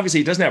obviously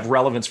it doesn't have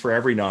relevance for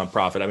every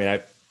nonprofit. I mean,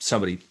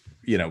 somebody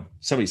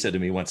said to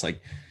me once,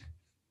 like,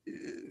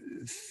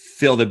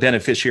 Phil, the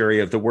beneficiary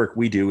of the work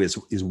we do is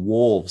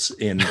wolves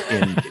in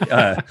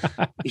right.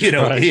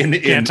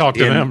 Can't talk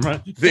to them,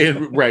 right?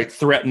 Right,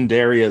 threatened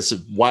areas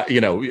of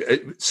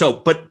So,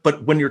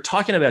 but when you're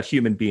talking about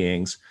human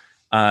beings,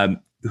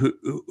 who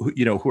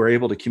are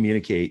able to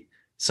communicate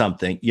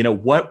something,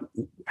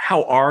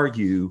 how are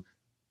you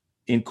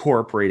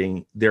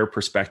incorporating their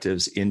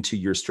perspectives into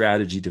your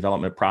strategy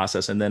development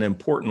process? And then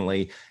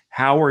importantly,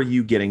 how are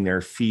you getting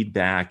their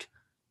feedback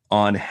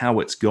on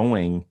how it's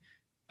going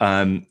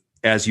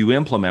as you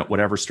implement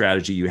whatever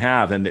strategy you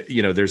have? And,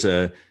 there's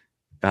a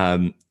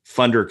funder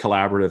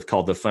collaborative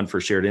called the Fund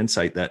for Shared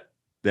Insight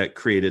that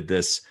created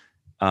this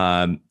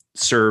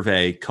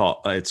survey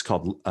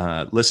called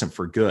Listen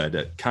for Good.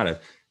 It kind of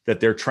that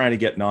they're trying to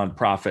get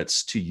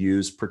nonprofits to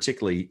use,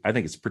 particularly, I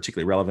think it's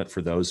particularly relevant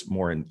for those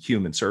more in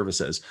human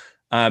services.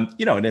 And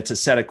it's a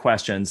set of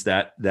questions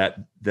that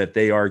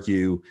they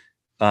argue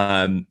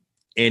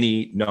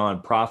any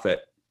nonprofit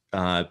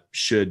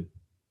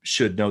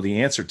should know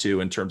the answer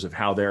to in terms of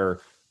how their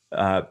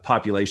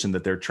population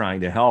that they're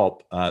trying to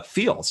help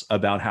feels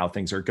about how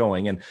things are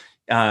going. And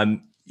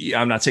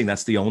I'm not saying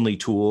that's the only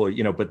tool,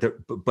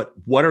 but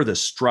what are the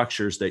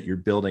structures that you're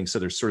building so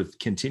there's sort of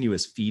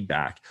continuous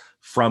feedback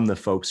from the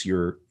folks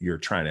you're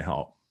trying to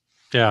help?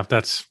 Yeah,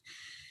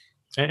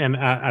 and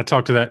I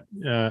talked to that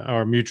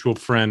our mutual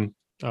friend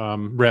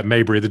Rhett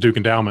Mabry, the Duke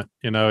Endowment,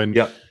 and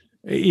yep.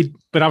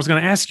 But I was going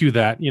to ask you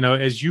that,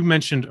 as you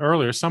mentioned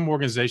earlier, some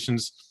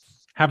organizations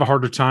have a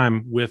harder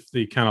time with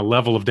the kind of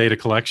level of data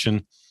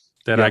collection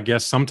that I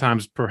guess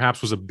sometimes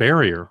perhaps was a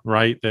barrier,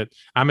 right? That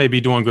I may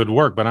be doing good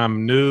work, but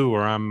I'm new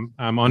or I'm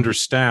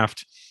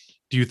understaffed.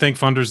 Do you think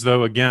funders,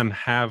 though, again,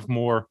 have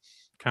more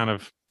kind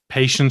of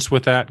patience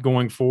with that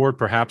going forward,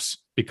 perhaps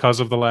because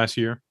of the last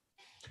year?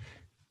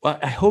 Well,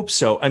 I hope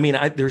so. I mean,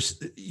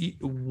 there's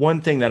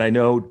one thing that I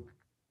know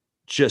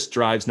just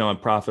drives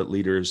nonprofit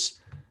leaders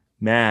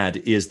mad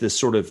is this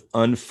sort of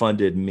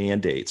unfunded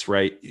mandates,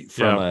 right?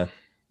 From a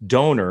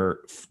donor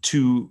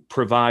to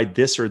provide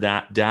this or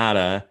that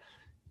data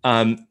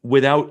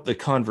without the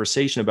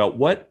conversation about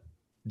what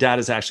data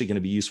is actually going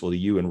to be useful to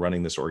you in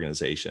running this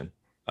organization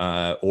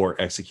or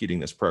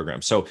executing this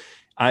program. So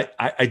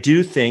I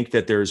do think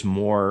that there's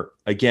more,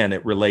 again,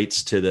 it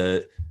relates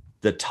to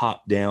the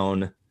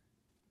top-down,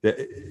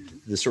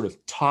 the sort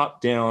of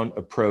top-down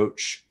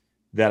approach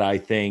that I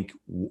think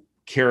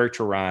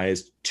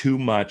characterized too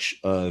much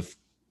of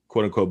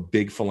quote unquote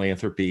big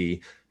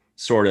philanthropy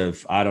sort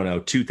of,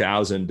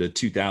 2000 to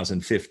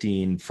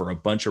 2015 for a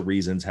bunch of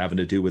reasons having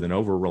to do with an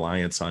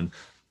over-reliance on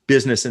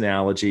business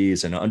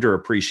analogies and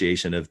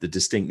underappreciation of the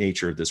distinct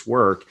nature of this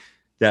work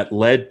that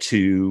led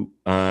to,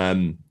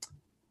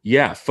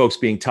 folks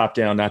being top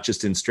down, not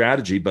just in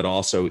strategy, but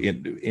also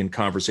in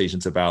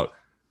conversations about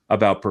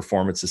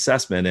performance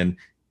assessment.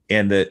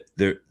 And the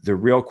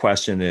real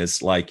question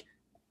is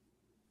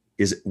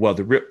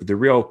the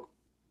real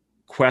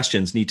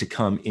questions need to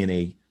come in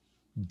a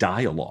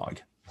dialogue.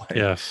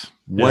 Yes.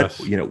 What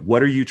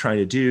are you trying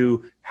to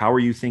do? How are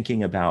you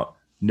thinking about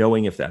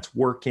knowing if that's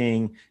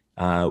working?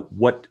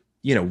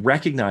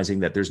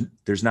 Recognizing that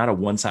there's not a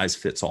one size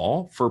fits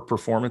all for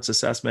performance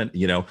assessment.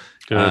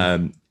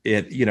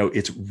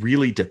 It's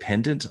really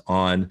dependent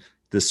on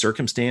the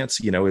circumstance.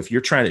 If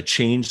you're trying to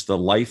change the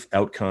life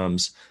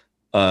outcomes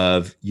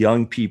of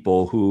young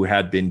people who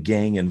had been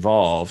gang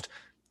involved,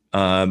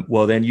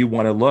 then you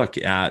want to look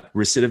at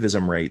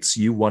recidivism rates.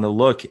 You want to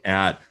look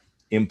at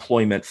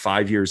employment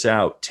 5 years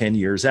out, 10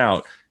 years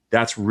out.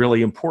 That's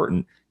really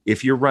important.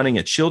 If you're running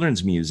a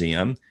children's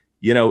museum,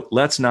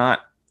 let's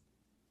not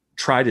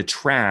try to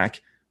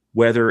track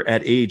whether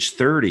at age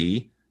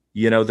 30,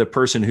 the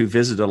person who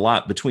visited a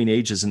lot between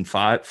ages and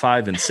five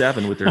and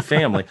 7 with their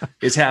family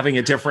is having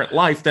a different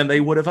life than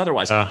they would have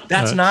otherwise.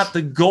 That's not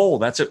the goal.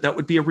 That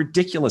would be a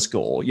ridiculous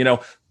goal,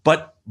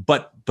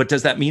 But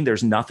does that mean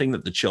there's nothing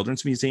that the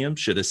Children's Museum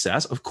should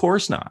assess? Of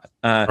course not.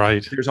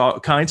 Right. There's all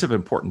kinds of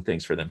important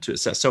things for them to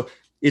assess. So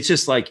it's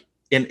just like,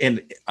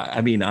 and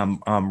I mean,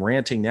 I'm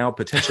ranting now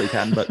potentially,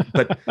 Patton,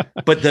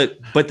 but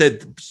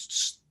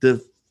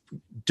the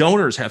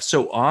donors have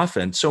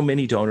so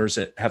many donors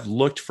that have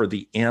looked for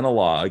the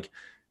analog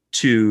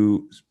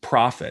to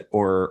profit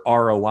or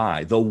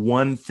ROI, the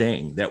one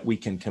thing that we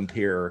can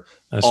compare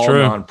all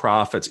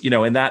nonprofits,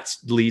 and that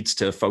leads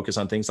to focus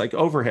on things like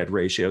overhead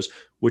ratios,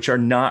 which are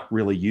not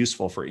really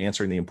useful for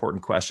answering the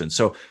important questions.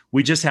 So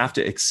we just have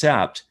to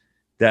accept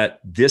that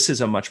this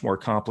is a much more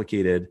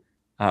complicated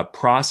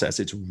process.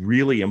 It's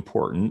really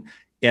important.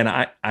 And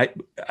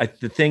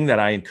the thing that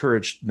I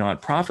encourage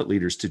nonprofit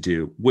leaders to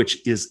do,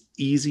 which is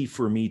easy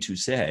for me to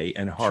say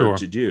and hard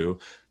to do,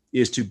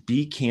 is to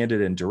be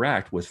candid and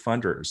direct with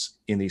funders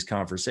in these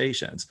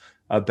conversations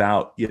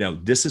about,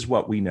 this is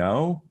what we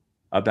know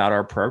about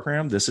our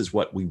program. This is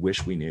what we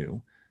wish we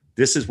knew.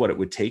 This is what it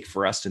would take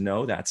for us to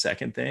know that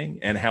second thing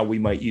and how we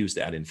might use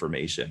that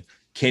information.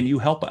 Can you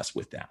help us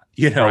with that?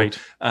 Right.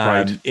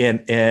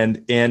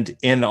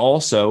 And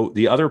also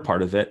the other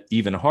part of it,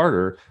 even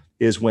harder,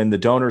 is when the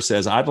donor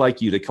says, I'd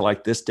like you to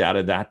collect this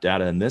data, that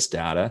data, and this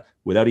data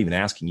without even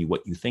asking you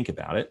what you think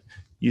about it.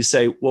 You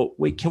say, well,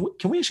 wait, can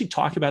we actually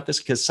talk about this?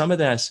 Because some of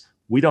this,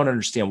 we don't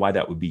understand why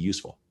that would be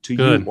useful to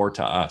you or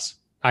to us.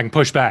 I can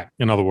push back,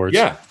 in other words.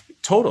 Yeah,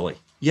 totally.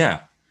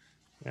 Yeah.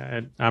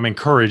 I'm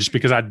encouraged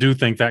because I do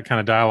think that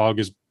kind of dialogue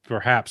is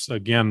perhaps,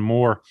 again,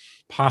 more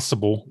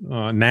possible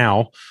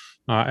now.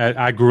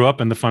 I grew up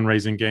in the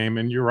fundraising game,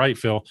 and you're right,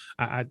 Phil.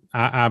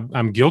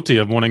 I'm guilty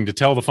of wanting to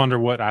tell the funder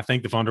what I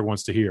think the funder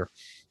wants to hear.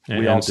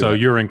 And so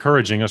you're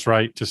encouraging us,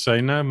 right, to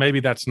say, no, maybe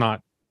that's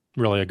not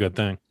really a good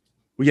thing.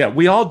 Yeah,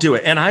 we all do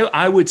it. And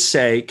I would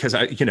say, because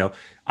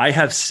I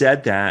have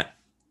said that,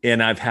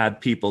 and I've had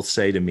people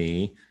say to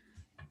me,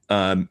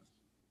 I've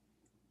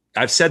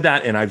said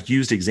that, and I've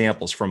used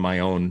examples from my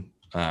own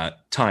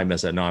time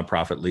as a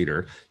nonprofit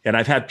leader. And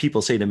I've had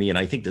people say to me, and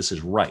I think this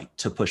is right,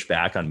 to push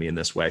back on me in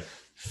this way,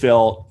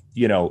 Phil,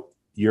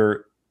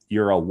 you're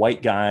a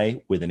white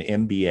guy with an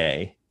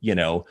MBA,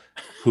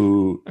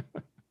 who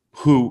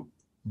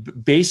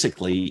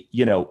basically,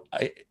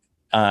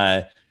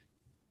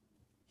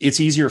 it's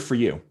easier for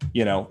you,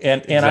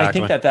 and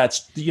exactly.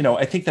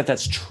 I think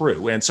that's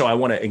true. And so I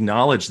want to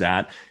acknowledge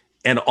that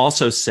and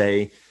also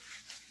say,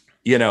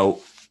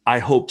 I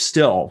hope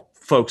still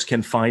folks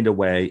can find a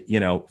way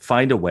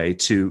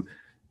to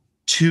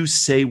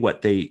say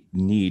what they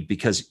need,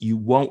 because you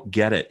won't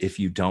get it if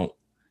you don't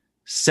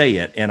say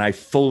it. And I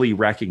fully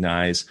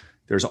recognize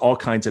there's all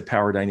kinds of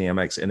power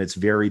dynamics, and it's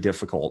very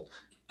difficult,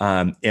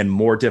 and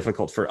more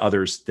difficult for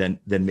others than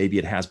maybe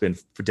it has been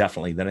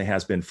than it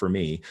has been for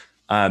me.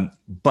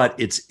 But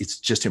it's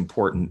just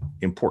important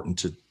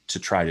to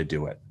try to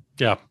do it.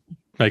 Yeah,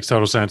 makes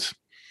total sense.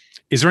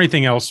 Is there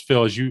anything else,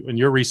 Phil, as you in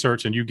your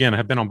research, and you again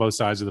have been on both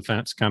sides of the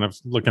fence, kind of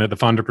looking at the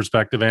funder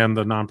perspective and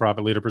the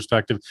nonprofit leader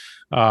perspective,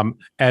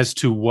 as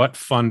to what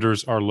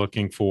funders are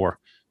looking for?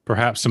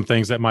 Perhaps some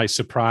things that might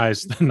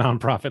surprise the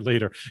nonprofit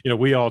leader.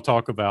 We all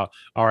talk about,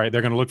 all right,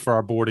 they're going to look for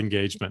our board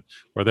engagement,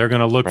 or they're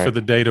going to look for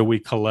the data we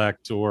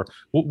collect, or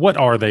what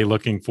are they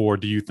looking for,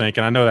 do you think?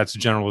 And I know that's a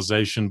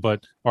generalization,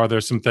 but are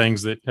there some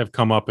things that have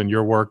come up in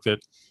your work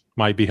that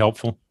might be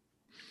helpful?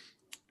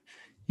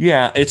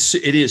 Yeah, it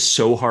is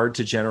so hard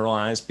to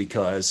generalize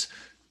because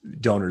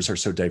donors are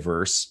so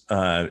diverse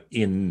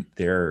in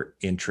their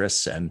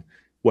interests and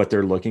what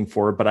they're looking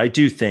for. But I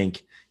do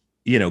think,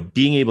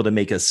 being able to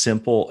make a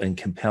simple and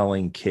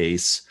compelling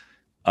case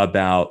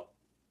about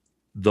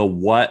the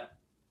what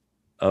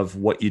of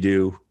what you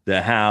do,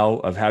 the how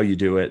of how you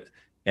do it,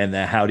 and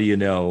the how do you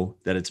know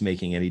that it's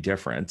making any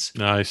difference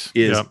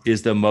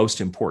is the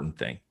most important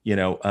thing,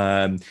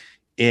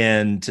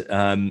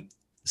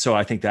 so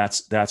I think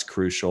that's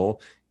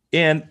crucial.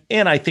 And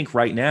I think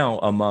right now,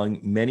 among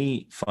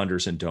many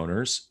funders and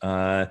donors,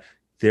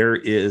 there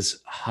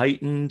is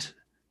heightened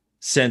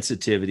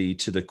sensitivity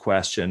to the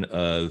question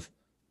of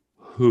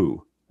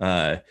who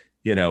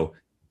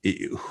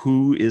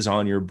is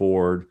on your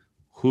board,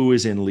 who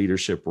is in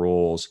leadership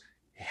roles,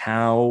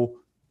 how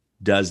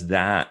does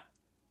that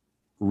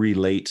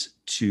relate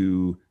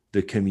to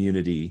the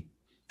community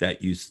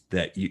that you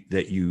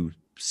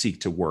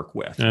seek to work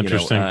with.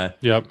 Interesting.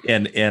 Yep.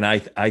 And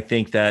I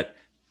think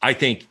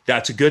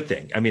that's a good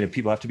thing. I mean,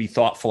 people have to be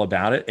thoughtful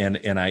about it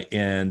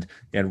and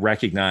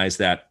recognize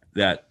that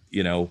I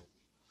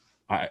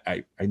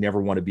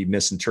never want to be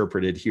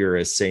misinterpreted here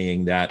as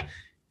saying that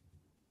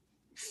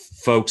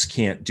folks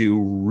can't do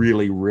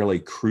really, really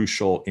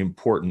crucial,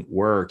 important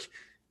work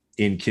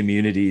in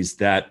communities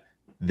that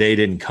they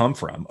didn't come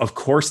from. Of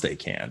course they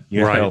can, you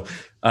know,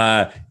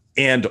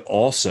 and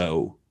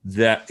also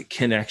that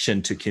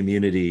connection to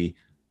community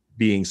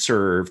being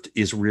served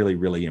is really,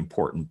 really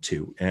important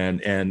too. And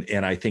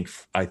I think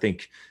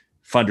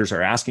funders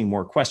are asking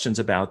more questions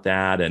about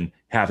that and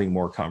having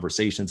more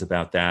conversations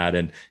about that.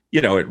 And,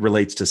 it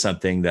relates to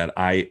something that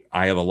I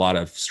have a lot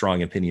of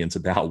strong opinions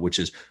about, which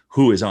is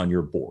who is on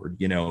your board,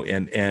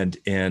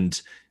 and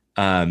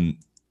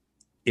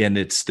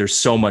there's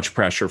so much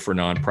pressure for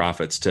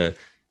nonprofits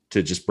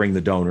to just bring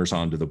the donors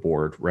onto the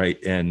board.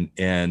 Right.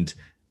 And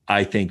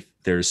I think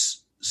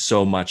there's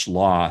so much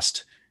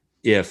lost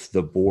if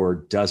the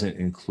board doesn't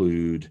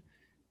include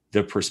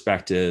the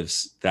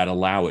perspectives that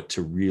allow it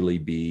to really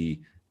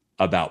be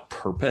about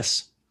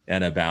purpose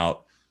and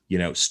about,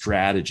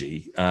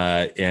 strategy.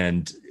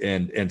 And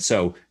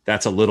so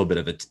that's a little bit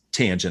of a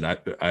tangent.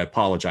 I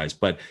apologize,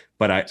 but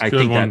I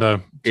think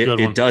that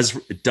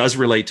it does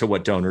relate to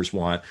what donors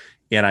want.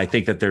 And I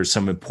think that there's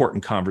some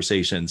important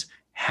conversations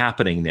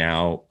happening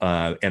now.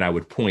 And I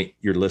would point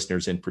your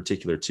listeners in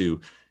particular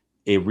to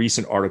a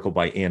recent article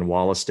by Ann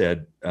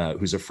Wallestead,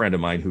 who's a friend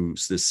of mine,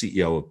 who's the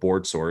CEO of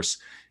BoardSource,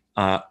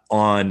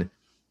 on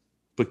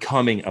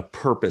becoming a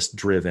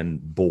purpose-driven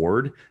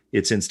board.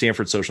 It's in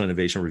Stanford Social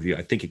Innovation Review.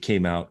 I think it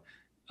came out,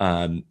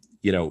 in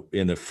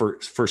the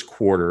first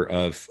quarter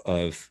of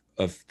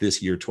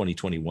this year,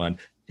 2021.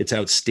 It's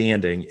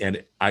outstanding,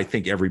 and I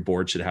think every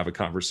board should have a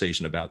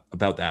conversation about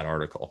that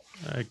article.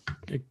 I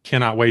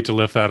cannot wait to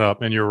lift that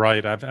up. And you're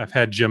right. I've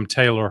had Jim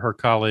Taylor, her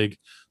colleague,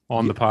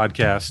 on the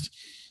podcast.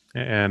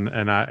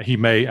 And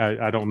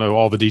I don't know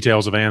all the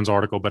details of Ann's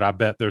article, but I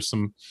bet there's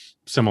some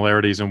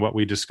similarities in what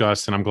we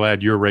discussed. And I'm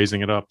glad you're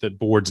raising it up that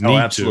boards need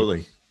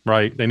absolutely.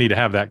 Right? They need to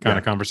have that kind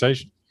of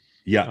conversation.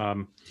 Yeah.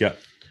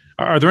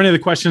 Are there any other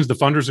questions the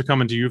funders are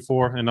coming to you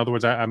for? In other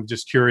words, I'm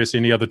just curious,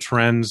 any other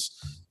trends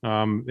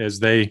as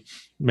they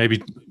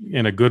maybe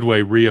in a good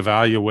way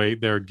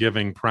reevaluate their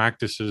giving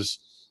practices?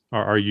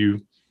 Are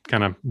you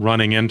kind of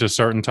running into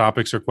certain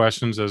topics or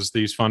questions as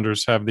these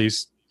funders have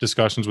these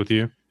discussions with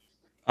you?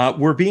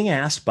 We're being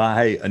asked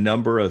by a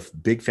number of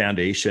big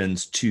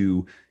foundations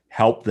to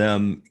help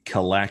them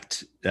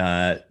collect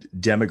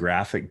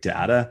demographic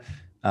data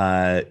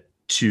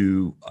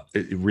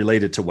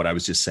related to what I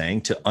was just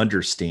saying, to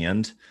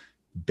understand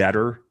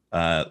better,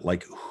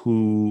 like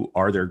who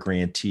are their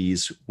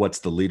grantees, what's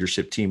the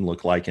leadership team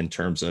look like in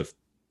terms of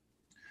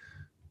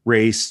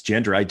race,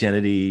 gender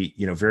identity,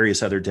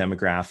 various other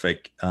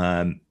demographic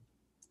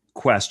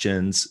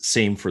questions.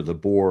 Same for the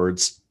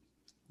boards.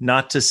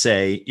 Not to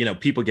say,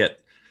 people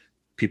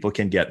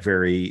can get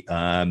very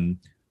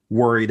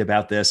worried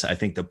about this. I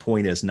think the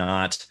point is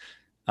not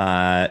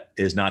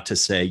to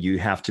say you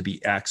have to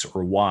be X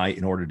or Y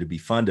in order to be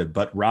funded,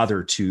 but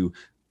rather to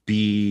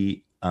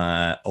be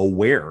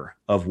aware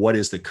of what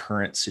is the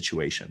current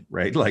situation,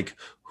 right? Like,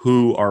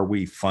 who are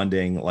we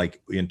funding,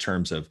 like in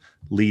terms of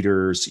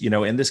leaders,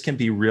 and this can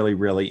be really,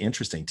 really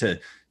interesting to,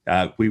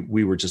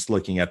 we were just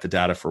looking at the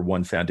data for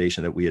one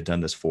foundation that we had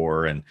done this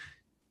for. And,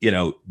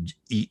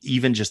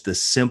 even just the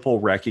simple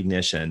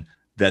recognition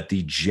that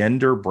the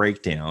gender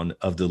breakdown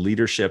of the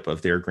leadership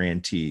of their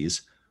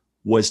grantees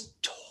was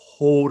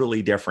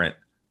totally different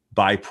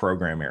by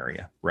program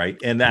area, right?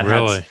 And that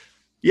really,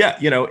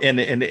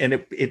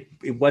 and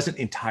it wasn't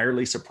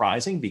entirely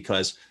surprising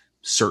because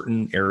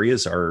certain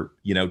areas are,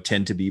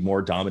 tend to be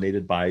more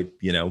dominated by,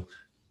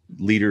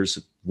 leaders,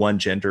 one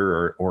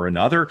gender or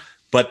another.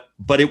 But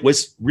it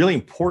was really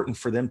important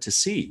for them to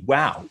see,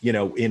 wow,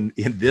 in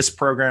this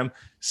program,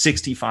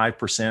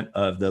 65%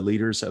 of the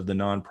leaders of the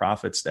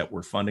nonprofits that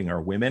we're funding are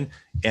women.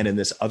 And in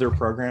this other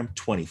program,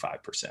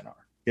 25% are,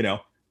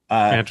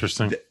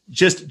 interesting.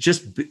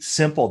 Just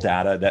simple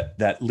data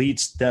that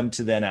leads them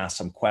to then ask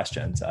some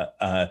questions,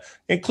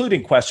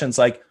 including questions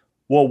like,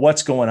 well,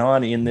 what's going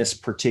on in this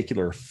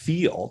particular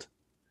field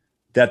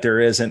that there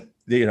isn't,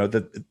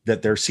 that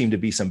there seem to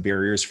be some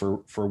barriers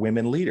for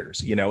women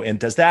leaders, and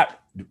does that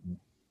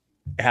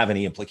have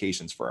any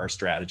implications for our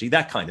strategy,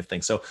 that kind of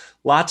thing. So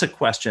lots of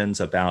questions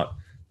about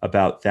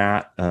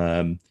that.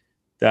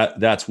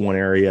 That's one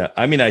area.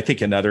 I mean, I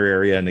think another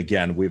area, and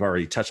again, we've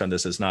already touched on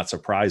this, is not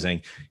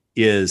surprising,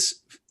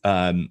 is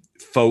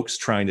folks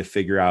trying to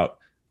figure out,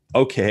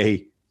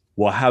 okay,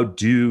 well, how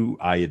do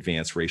I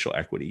advance racial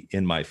equity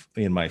in my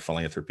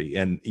philanthropy?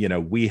 And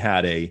we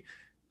had a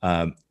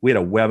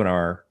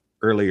webinar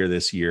earlier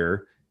this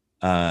year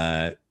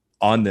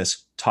on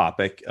this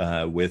topic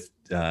with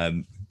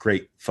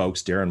great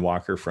folks, Darren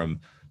Walker from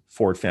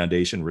Ford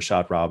Foundation,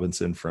 Rashad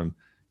Robinson from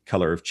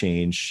Color of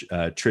Change,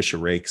 Trisha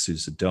Rakes,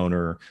 who's a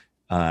donor,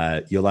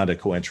 Yolanda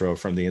Coentro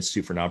from the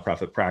Institute for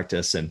Nonprofit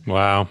Practice. And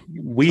wow,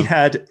 we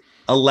had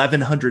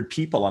 1,100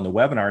 people on the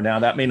webinar. Now,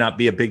 that may not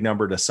be a big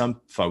number to some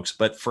folks,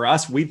 but for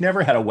us, we've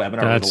never had a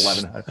webinar with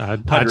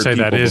 1,100. I'd say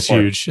that is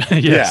before. Huge.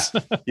 Yes.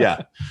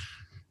 Yeah.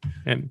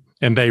 And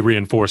they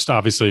reinforced,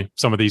 obviously,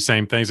 some of these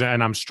same things.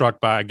 And I'm struck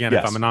by, again,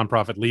 if I'm a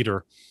nonprofit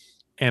leader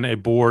and a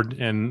board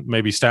and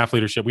maybe staff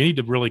leadership, we need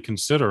to really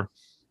consider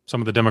some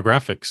of the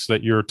demographics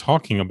that you're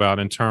talking about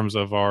in terms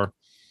of our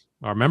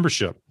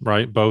membership,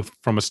 right? Both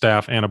from a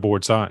staff and a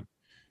board side.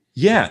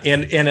 Yeah,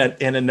 and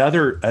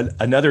another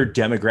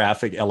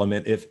demographic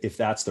element, if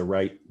that's the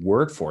right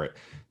word for it,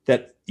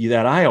 that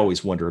I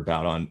always wonder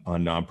about on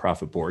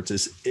nonprofit boards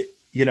is,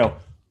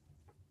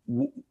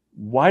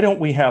 why don't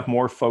we have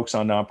more folks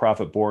on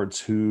nonprofit boards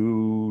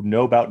who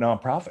know about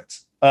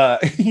nonprofits?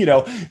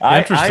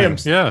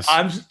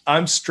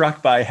 I'm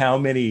struck by how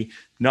many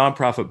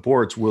nonprofit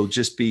boards will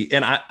just be,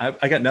 and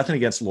I got nothing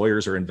against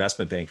lawyers or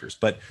investment bankers,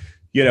 but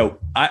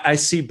I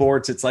see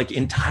boards, it's like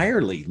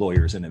entirely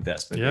lawyers and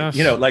investment. Yes.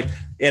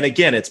 And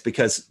again, it's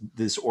because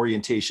this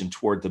orientation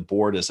toward the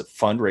board as a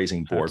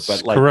fundraising board.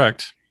 That's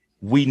correct.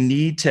 We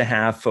need to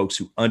have folks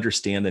who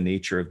understand the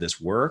nature of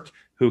this work,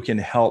 who can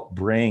help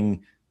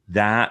bring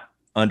that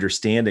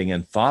understanding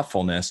and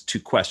thoughtfulness to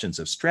questions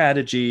of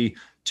strategy,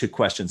 to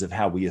questions of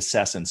how we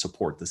assess and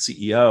support the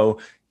CEO.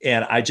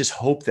 And I just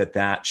hope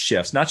that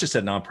shifts, not just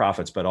at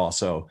nonprofits, but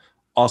also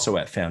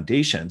at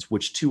foundations,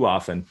 which too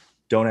often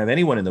don't have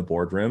anyone in the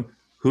boardroom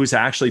who's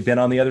actually been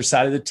on the other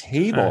side of the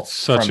table. That's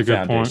such a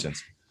good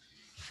point.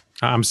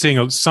 I'm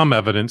seeing some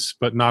evidence,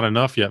 but not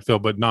enough yet, Phil,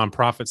 but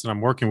nonprofits that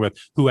I'm working with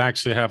who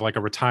actually have like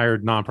a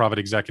retired nonprofit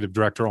executive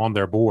director on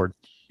their board.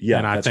 Yeah,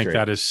 and I think great.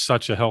 That is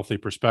such a healthy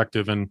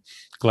perspective, and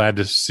glad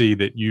to see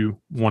that you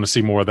want to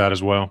see more of that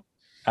as well.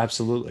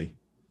 Absolutely.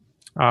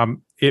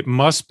 It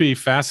must be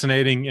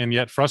fascinating and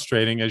yet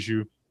frustrating as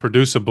you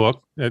produce a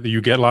book that you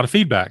get a lot of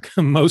feedback,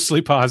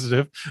 mostly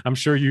positive. I'm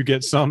sure you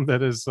get some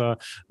that is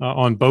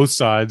on both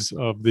sides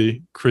of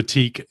the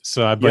critique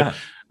side. But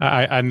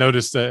I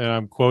noticed that, and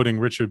I'm quoting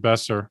Richard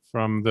Besser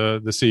from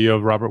the CEO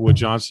of Robert Wood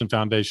Johnson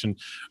Foundation,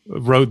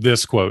 wrote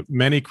this quote: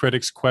 "Many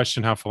critics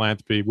question how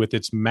philanthropy, with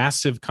its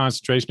massive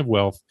concentration of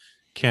wealth,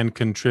 can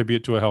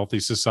contribute to a healthy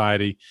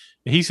society."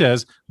 He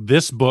says,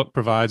 this book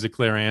provides a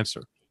clear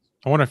answer.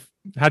 I wonder,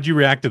 how'd you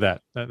react to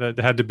that? That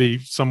had to be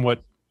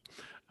somewhat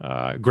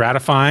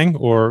gratifying,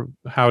 or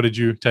how did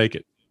you take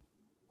it?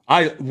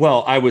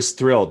 I was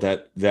thrilled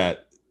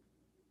that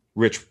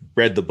Rich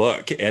read the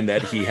book and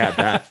that he had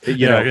that,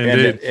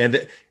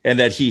 and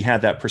that he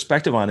had that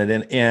perspective on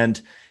it.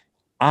 And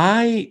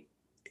that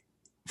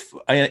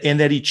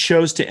he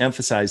chose to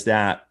emphasize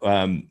that,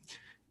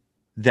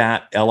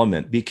 that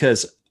element,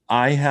 because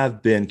I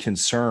have been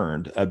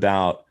concerned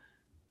about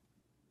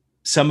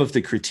some of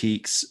the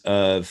critiques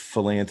of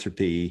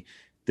philanthropy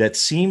that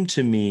seem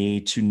to me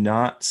to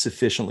not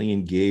sufficiently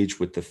engage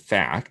with the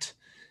fact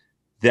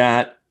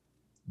that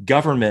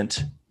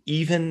government,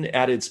 even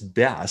at its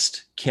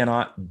best,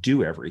 cannot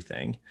do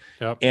everything,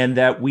 and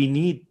that we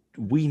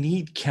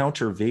need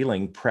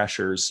countervailing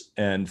pressures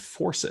and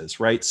forces,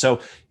 right?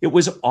 So it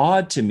was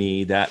odd to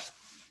me that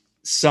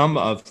some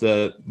of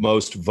the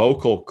most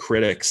vocal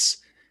critics,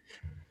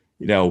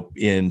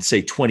 in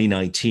say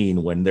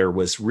 2019, when there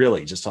was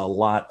really just a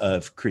lot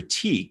of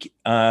critique,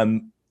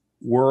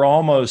 were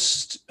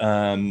almost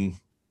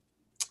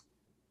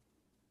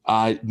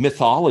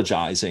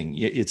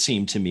mythologizing, it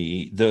seemed to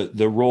me,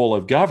 the role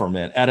of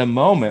government at a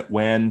moment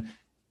when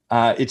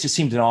it just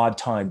seemed an odd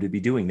time to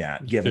be doing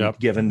that,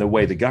 given the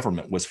way the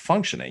government was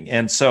functioning.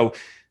 And so,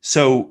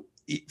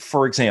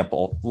 for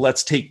example,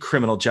 let's take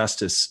criminal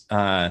justice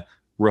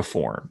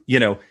reform.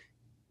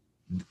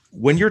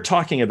 When you're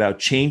talking about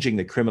changing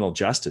the criminal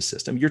justice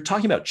system, you're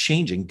talking about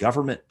changing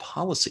government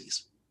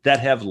policies that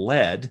have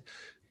led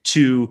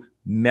to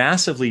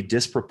massively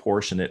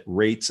disproportionate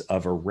rates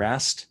of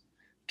arrest,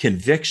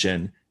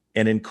 conviction,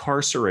 and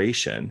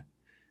incarceration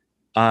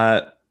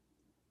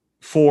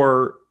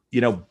for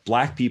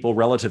Black people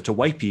relative to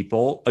white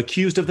people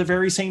accused of the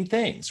very same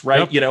things,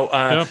 right?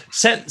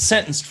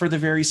 Sentenced for the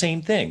very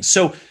same things.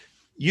 So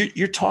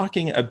you're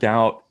talking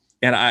about,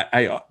 and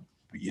I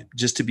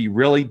just to be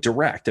really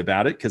direct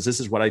about it, because this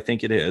is what I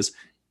think it is,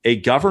 a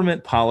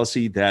government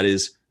policy that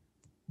is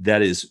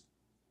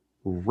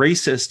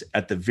racist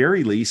at the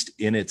very least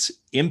in its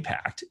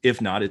impact, if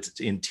not its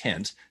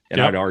intent.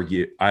 And I'd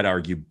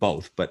argue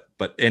both.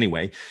 But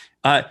anyway,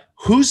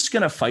 who's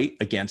going to fight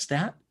against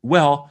that?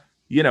 Well,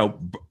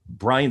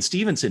 Brian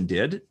Stevenson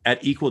did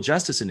at Equal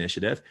Justice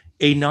Initiative,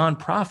 a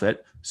nonprofit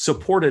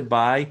supported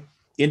by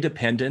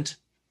independent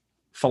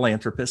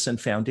philanthropists and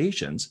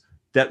foundations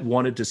that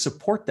wanted to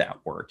support that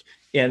work.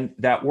 And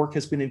that work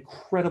has been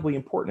incredibly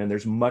important, and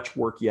there's much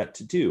work yet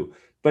to do.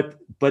 But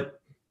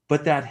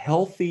that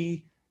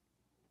healthy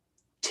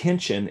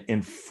tension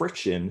and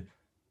friction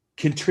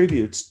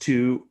contributes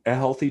to a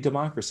healthy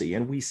democracy.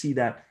 And we see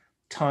that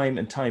time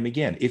and time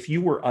again. If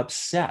you were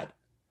upset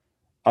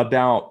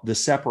about the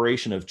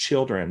separation of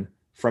children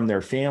from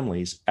their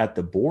families at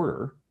the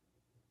border,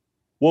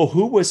 well,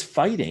 who was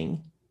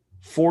fighting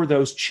for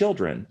those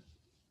children?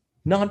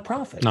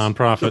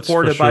 Nonprofits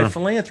supported by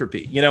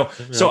philanthropy.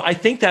 So I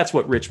think that's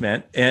what Rich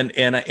meant, and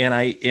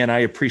I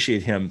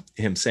appreciate him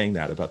saying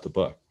that about the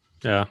book.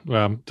 Yeah,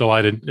 well, I'm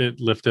delighted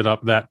it lifted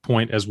up that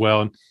point as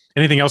well. And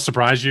anything else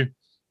surprise you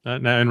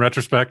now in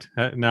retrospect,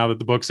 now that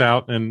the book's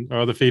out and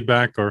the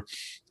feedback? Or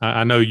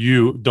I know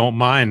you don't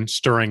mind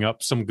stirring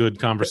up some good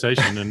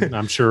conversation, and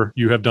I'm sure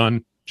you have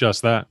done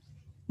just that.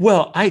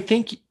 Well, I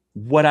think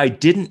what I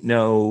didn't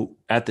know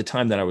at the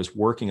time that I was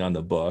working on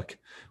the book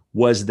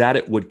was that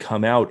it would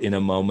come out in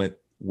a moment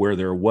where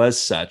there was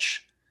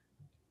such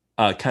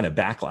a kind of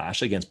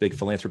backlash against big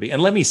philanthropy. And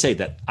let me say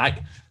that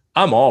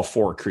I'm all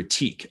for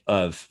critique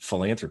of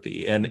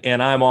philanthropy,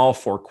 and I'm all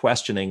for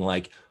questioning,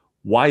 like,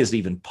 why is it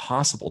even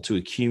possible to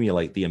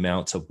accumulate the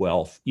amounts of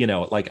wealth?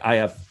 Like, I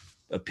have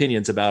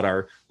opinions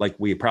about like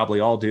we probably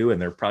all do,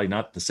 and they're probably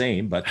not the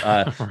same, but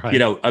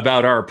right.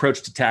 About our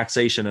approach to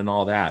taxation and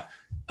all that.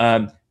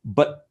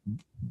 But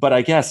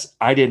I guess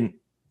I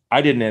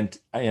didn't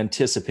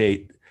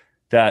anticipate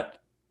that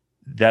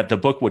the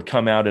book would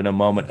come out in a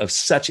moment of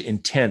such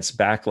intense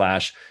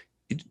backlash,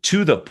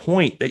 to the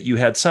point that you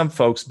had some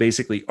folks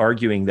basically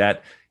arguing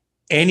that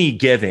any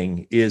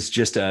giving is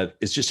just a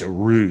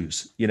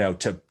ruse,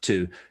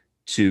 to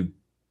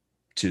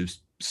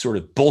sort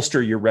of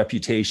bolster your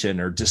reputation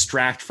or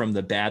distract from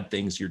the bad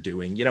things you're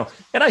doing, and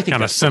I think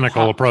kind of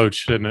cynical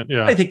approach, isn't it?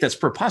 Yeah, I think that's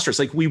preposterous.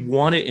 Like, we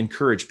want to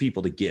encourage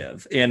people to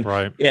give, and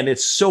right. And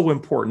it's so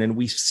important. And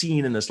we've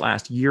seen in this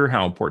last year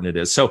how important it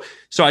is. So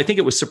I think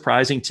it was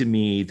surprising to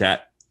me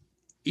that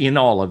in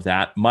all of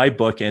that, my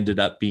book ended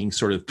up being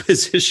sort of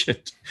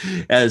positioned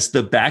as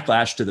the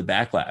backlash to the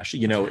backlash,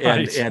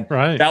 and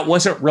right. That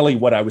wasn't really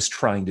what I was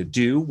trying to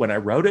do when I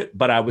wrote it,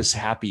 but I was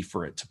happy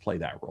for it to play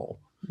that role.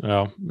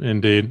 Well,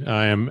 indeed,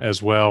 I am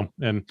as well.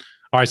 And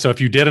all right, so if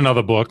you did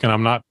another book, and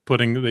I'm not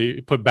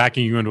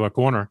backing you into a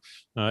corner,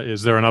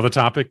 is there another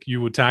topic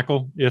you would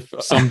tackle if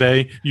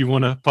someday you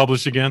want to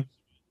publish again?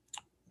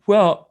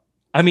 Well,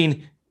 I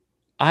mean,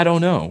 I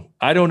don't know.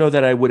 I don't know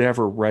that I would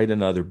ever write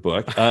another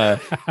book,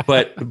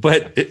 but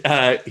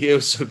it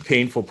was a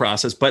painful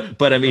process.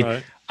 But I mean,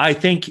 right. I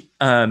think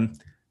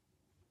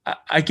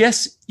I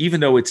guess even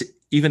though it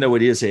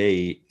is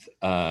a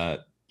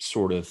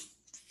sort of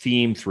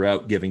theme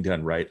throughout Giving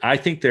Done Right, I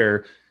think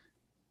there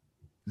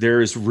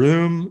is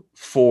room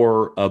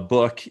for a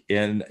book,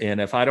 and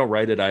if I don't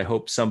write it, I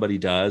hope somebody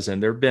does.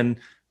 And there've been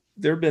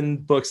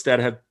books that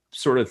have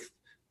sort of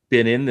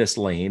been in this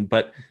lane,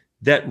 but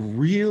that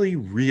really,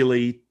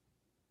 really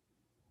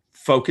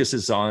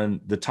focuses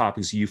on the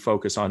topics you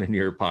focus on in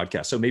your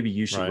podcast. So maybe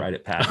you should right. write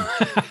it, Patton,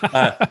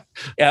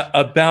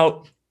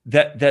 about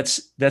that.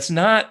 That's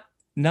not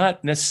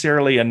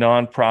necessarily a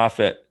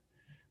nonprofit.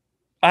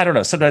 I don't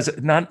know. Sometimes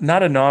not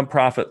a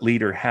nonprofit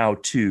leader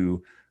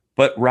how-to,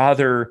 but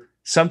rather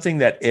something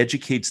that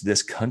educates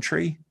this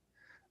country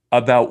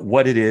about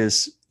what it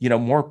is,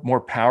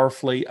 more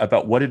powerfully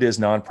about what it is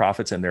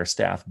nonprofits and their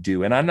staff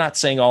do. And I'm not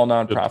saying all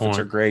nonprofits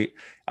are great.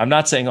 I'm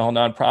not saying all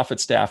nonprofit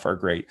staff are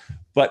great,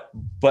 but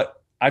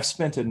I've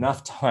spent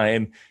enough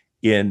time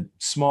in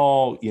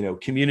small,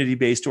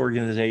 community-based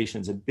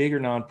organizations and bigger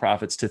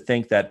nonprofits to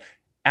think that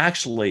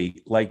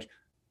actually, like,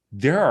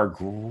 there are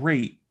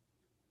great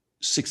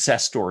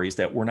success stories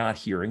that we're not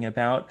hearing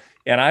about.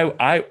 And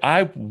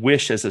I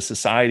wish as a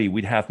society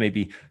we'd have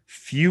maybe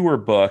fewer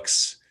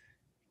books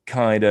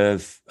kind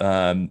of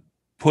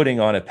putting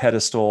on a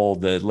pedestal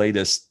the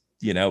latest,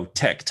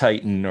 tech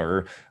titan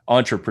or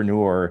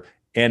entrepreneur,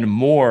 and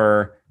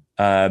more.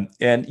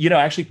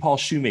 Actually, Paul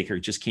Shoemaker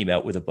just came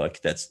out with a book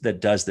that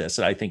does this,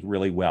 I think,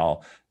 really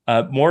well.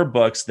 More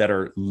books that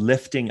are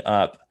lifting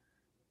up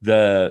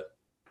the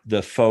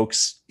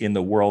folks in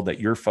the world that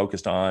you're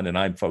focused on and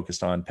I'm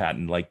focused on,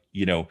 Patton, like,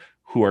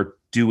 who are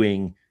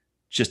doing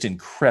just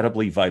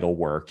incredibly vital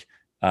work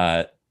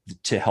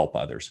to help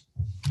others.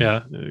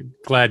 Yeah,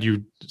 glad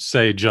you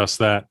say just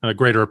that. A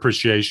greater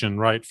appreciation,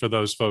 right, for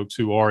those folks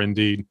who are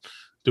indeed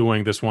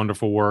doing this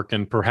wonderful work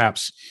and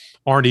perhaps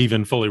aren't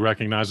even fully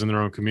recognized in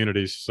their own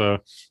communities. So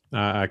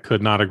I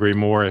could not agree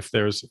more. If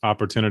there's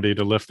opportunity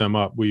to lift them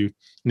up, we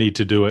need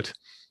to do it.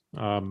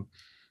 All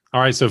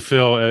right, so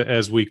Phil,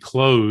 as we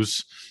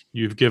close,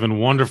 you've given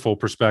wonderful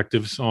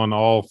perspectives on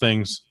all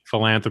things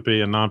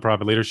philanthropy and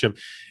nonprofit leadership.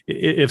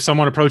 If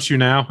someone approached you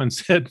now and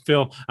said,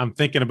 Phil, I'm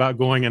thinking about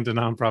going into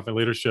nonprofit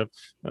leadership,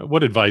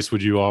 what advice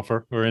would you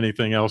offer, or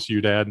anything else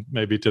you'd add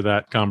maybe to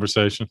that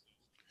conversation?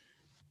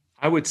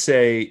 I would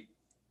say,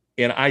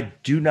 and I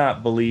do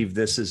not believe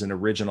this is an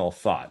original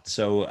thought,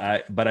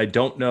 but I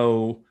don't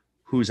know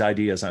whose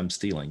ideas I'm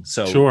stealing.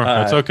 So sure,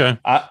 that's okay.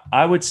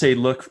 I would say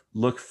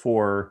look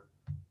for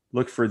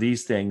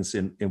these things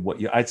in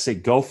what I'd say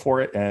go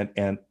for it,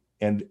 and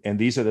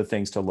these are the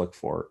things to look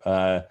for.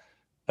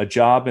 A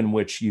job in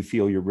which you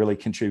feel you're really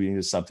contributing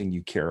to something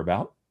you care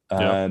about.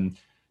 Yep.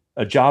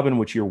 A job in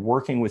which you're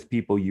working with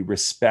people you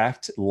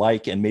respect,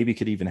 like, and maybe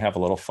could even have a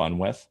little fun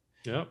with.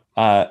 Yep.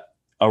 A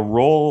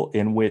role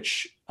in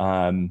which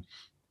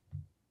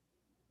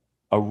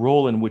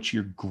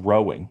you're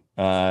growing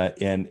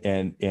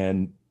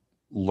and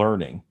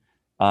learning.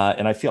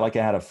 And I feel like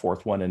I had a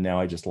fourth one and now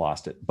I just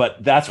lost it,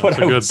 but that's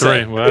what I would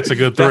say. Well, that's a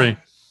good three.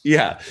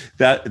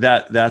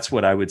 That's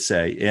what I would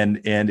say. And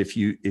if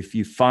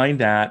you find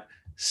that,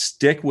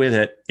 stick with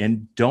it,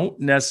 and don't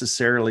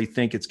necessarily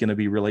think it's going to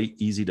be really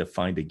easy to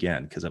find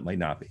again, because it might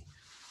not be.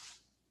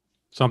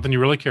 Something you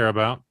really care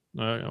about,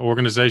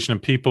 organization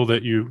and people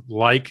that you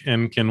like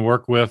and can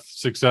work with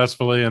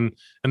successfully, and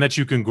that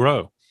you can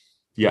grow.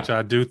 Yeah. Which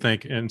I do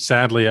think, and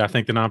sadly, I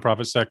think the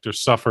nonprofit sector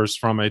suffers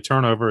from a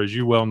turnover, as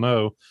you well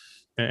know.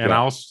 And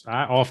yeah.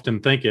 I often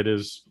think it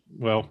is,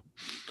 well,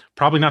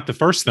 probably not the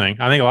first thing.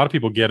 I think a lot of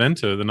people get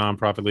into the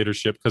nonprofit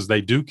leadership because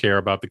they do care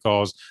about the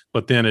cause,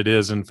 but then it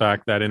is, in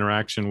fact, that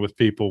interaction with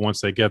people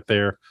once they get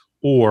there,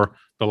 or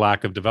the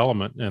lack of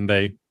development, and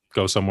they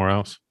go somewhere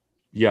else.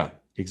 Yeah,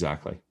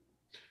 exactly.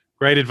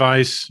 Great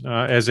advice.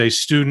 As a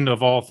student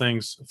of all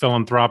things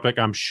philanthropic,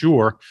 I'm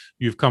sure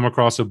you've come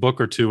across a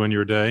book or two in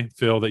your day,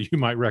 Phil, that you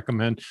might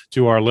recommend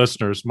to our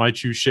listeners.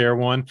 Might you share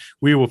one?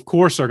 We, of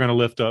course, are going to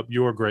lift up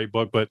your great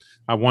book, but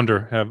I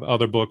wonder, have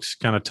other books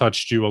kind of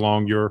touched you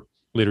along your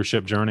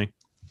leadership journey?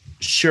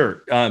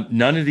 Sure.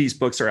 None of these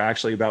books are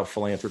actually about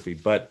philanthropy,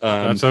 but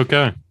that's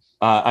okay.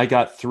 I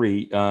got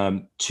three.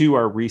 Two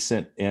are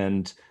recent,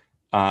 and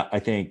I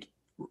think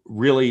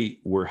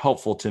really were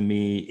helpful to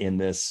me in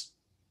this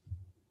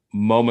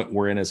moment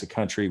we're in as a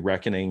country,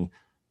 reckoning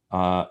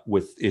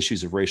with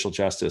issues of racial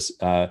justice.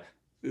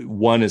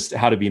 One is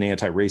How to Be an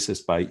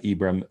Anti-Racist by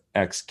Ibram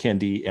X.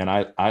 Kendi, and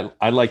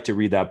I like to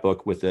read that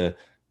book with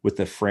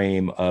the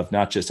frame of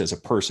not just as a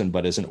person,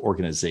 but as an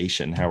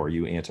organization. How are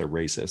you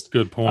anti-racist?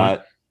 Good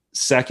point.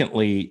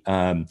 Secondly,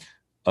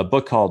 a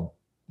book called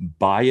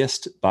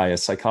Biased by a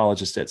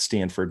psychologist at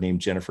Stanford named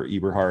Jennifer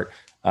Eberhardt,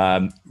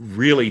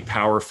 really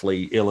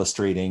powerfully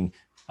illustrating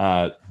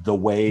the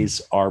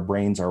ways our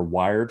brains are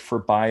wired for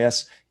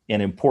bias,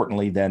 and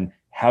importantly, then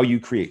how you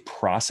create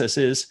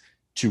processes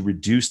to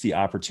reduce the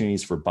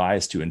opportunities for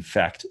bias to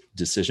infect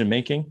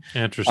decision-making.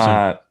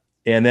 Interesting.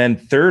 And then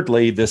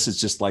thirdly, this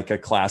is just like a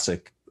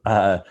classic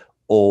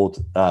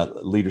old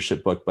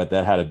leadership book, but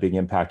that had a big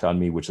impact on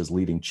me, which is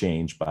Leading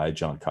Change by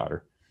John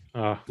Kotter.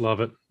 Love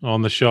it.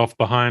 On the shelf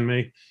behind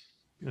me.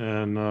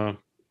 And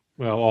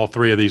well, all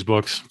three of these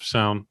books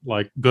sound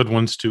like good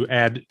ones to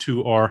add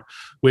to our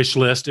wish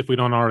list if we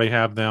don't already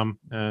have them.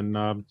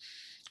 And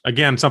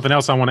again, something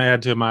else I want to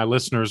add to my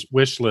listeners'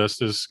 wish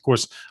list is, of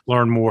course,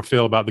 learn more,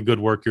 Phil, about the good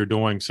work you're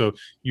doing. So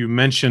you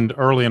mentioned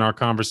early in our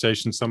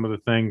conversation some of the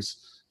things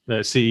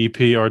that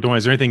CEP are doing.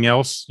 Is there anything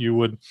else you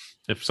would,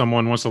 if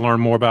someone wants to learn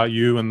more about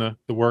you and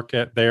the work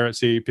there at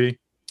CEP?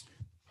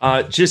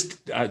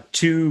 Just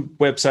two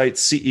websites,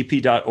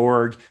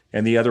 cep.org,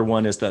 and the other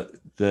one is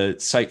the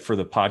site for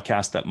the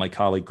podcast that my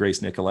colleague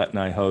Grace Nicolette and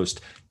I host,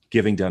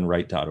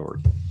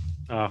 givingdoneright.org.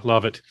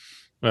 Love it.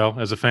 Well,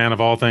 as a fan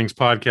of all things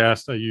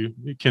podcast, you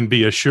can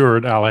be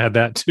assured I'll add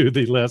that to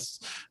the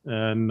list.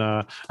 And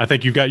I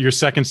think you've got your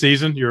second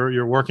season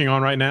you're working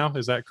on right now.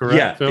 Is that correct?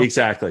 Yeah, Phil?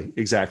 exactly.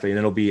 And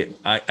it'll be,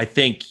 I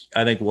think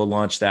we'll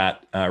launch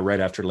that right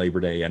after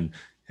Labor Day and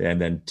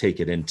then take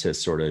it into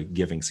sort of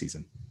giving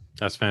season.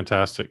 That's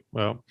fantastic.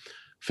 Well,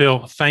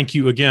 Phil, thank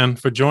you again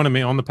for joining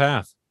me on The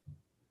Path.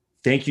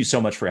 Thank you so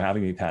much for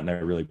having me, Pat, and I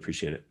really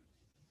appreciate it.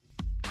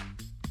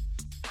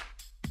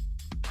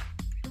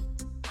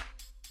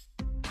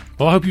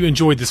 Well, I hope you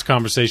enjoyed this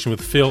conversation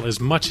with Phil as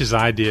much as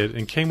I did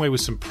and came away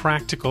with some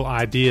practical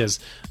ideas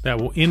that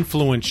will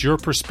influence your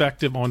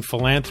perspective on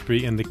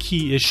philanthropy and the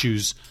key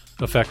issues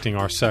affecting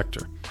our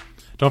sector.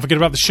 Don't forget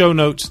about the show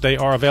notes. They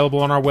are available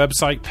on our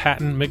website,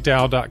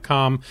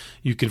 pattonmcdowell.com.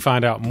 You can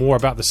find out more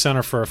about the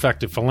Center for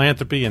Effective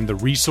Philanthropy and the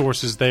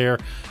resources there,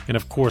 and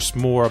of course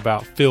more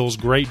about Phil's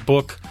great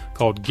book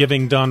called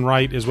Giving Done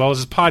Right, as well as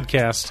his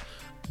podcast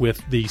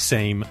with the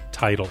same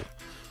title.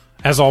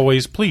 As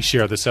always, please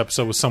share this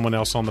episode with someone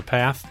else on the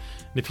path.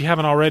 And if you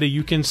haven't already,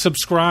 you can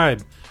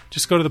subscribe.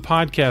 Just go to the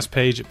podcast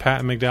page at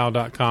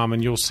pattonmcdowell.com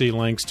and you'll see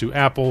links to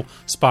Apple,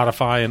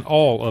 Spotify, and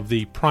all of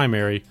the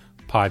primary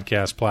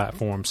podcast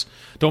platforms.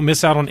 Don't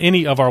miss out on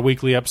any of our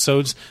weekly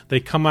episodes. They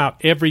come out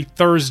every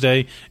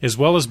Thursday, as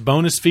well as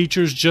bonus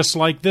features just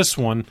like this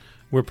one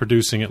we're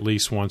producing at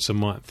least once a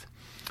month.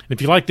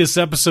 If you like this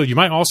episode, you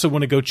might also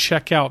want to go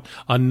check out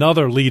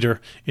another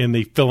leader in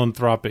the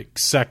philanthropic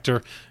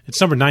sector. It's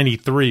number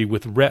 93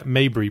 with Rhett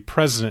Mabry,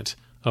 president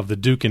of the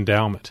Duke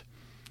Endowment.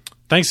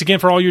 Thanks again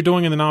for all you're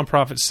doing in the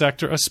nonprofit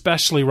sector,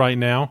 especially right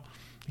now.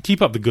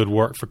 Keep up the good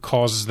work for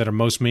causes that are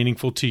most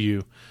meaningful to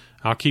you.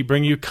 I'll keep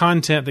bringing you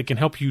content that can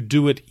help you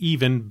do it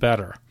even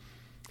better.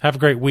 Have a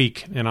great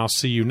week, and I'll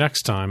see you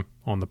next time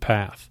on The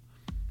Path.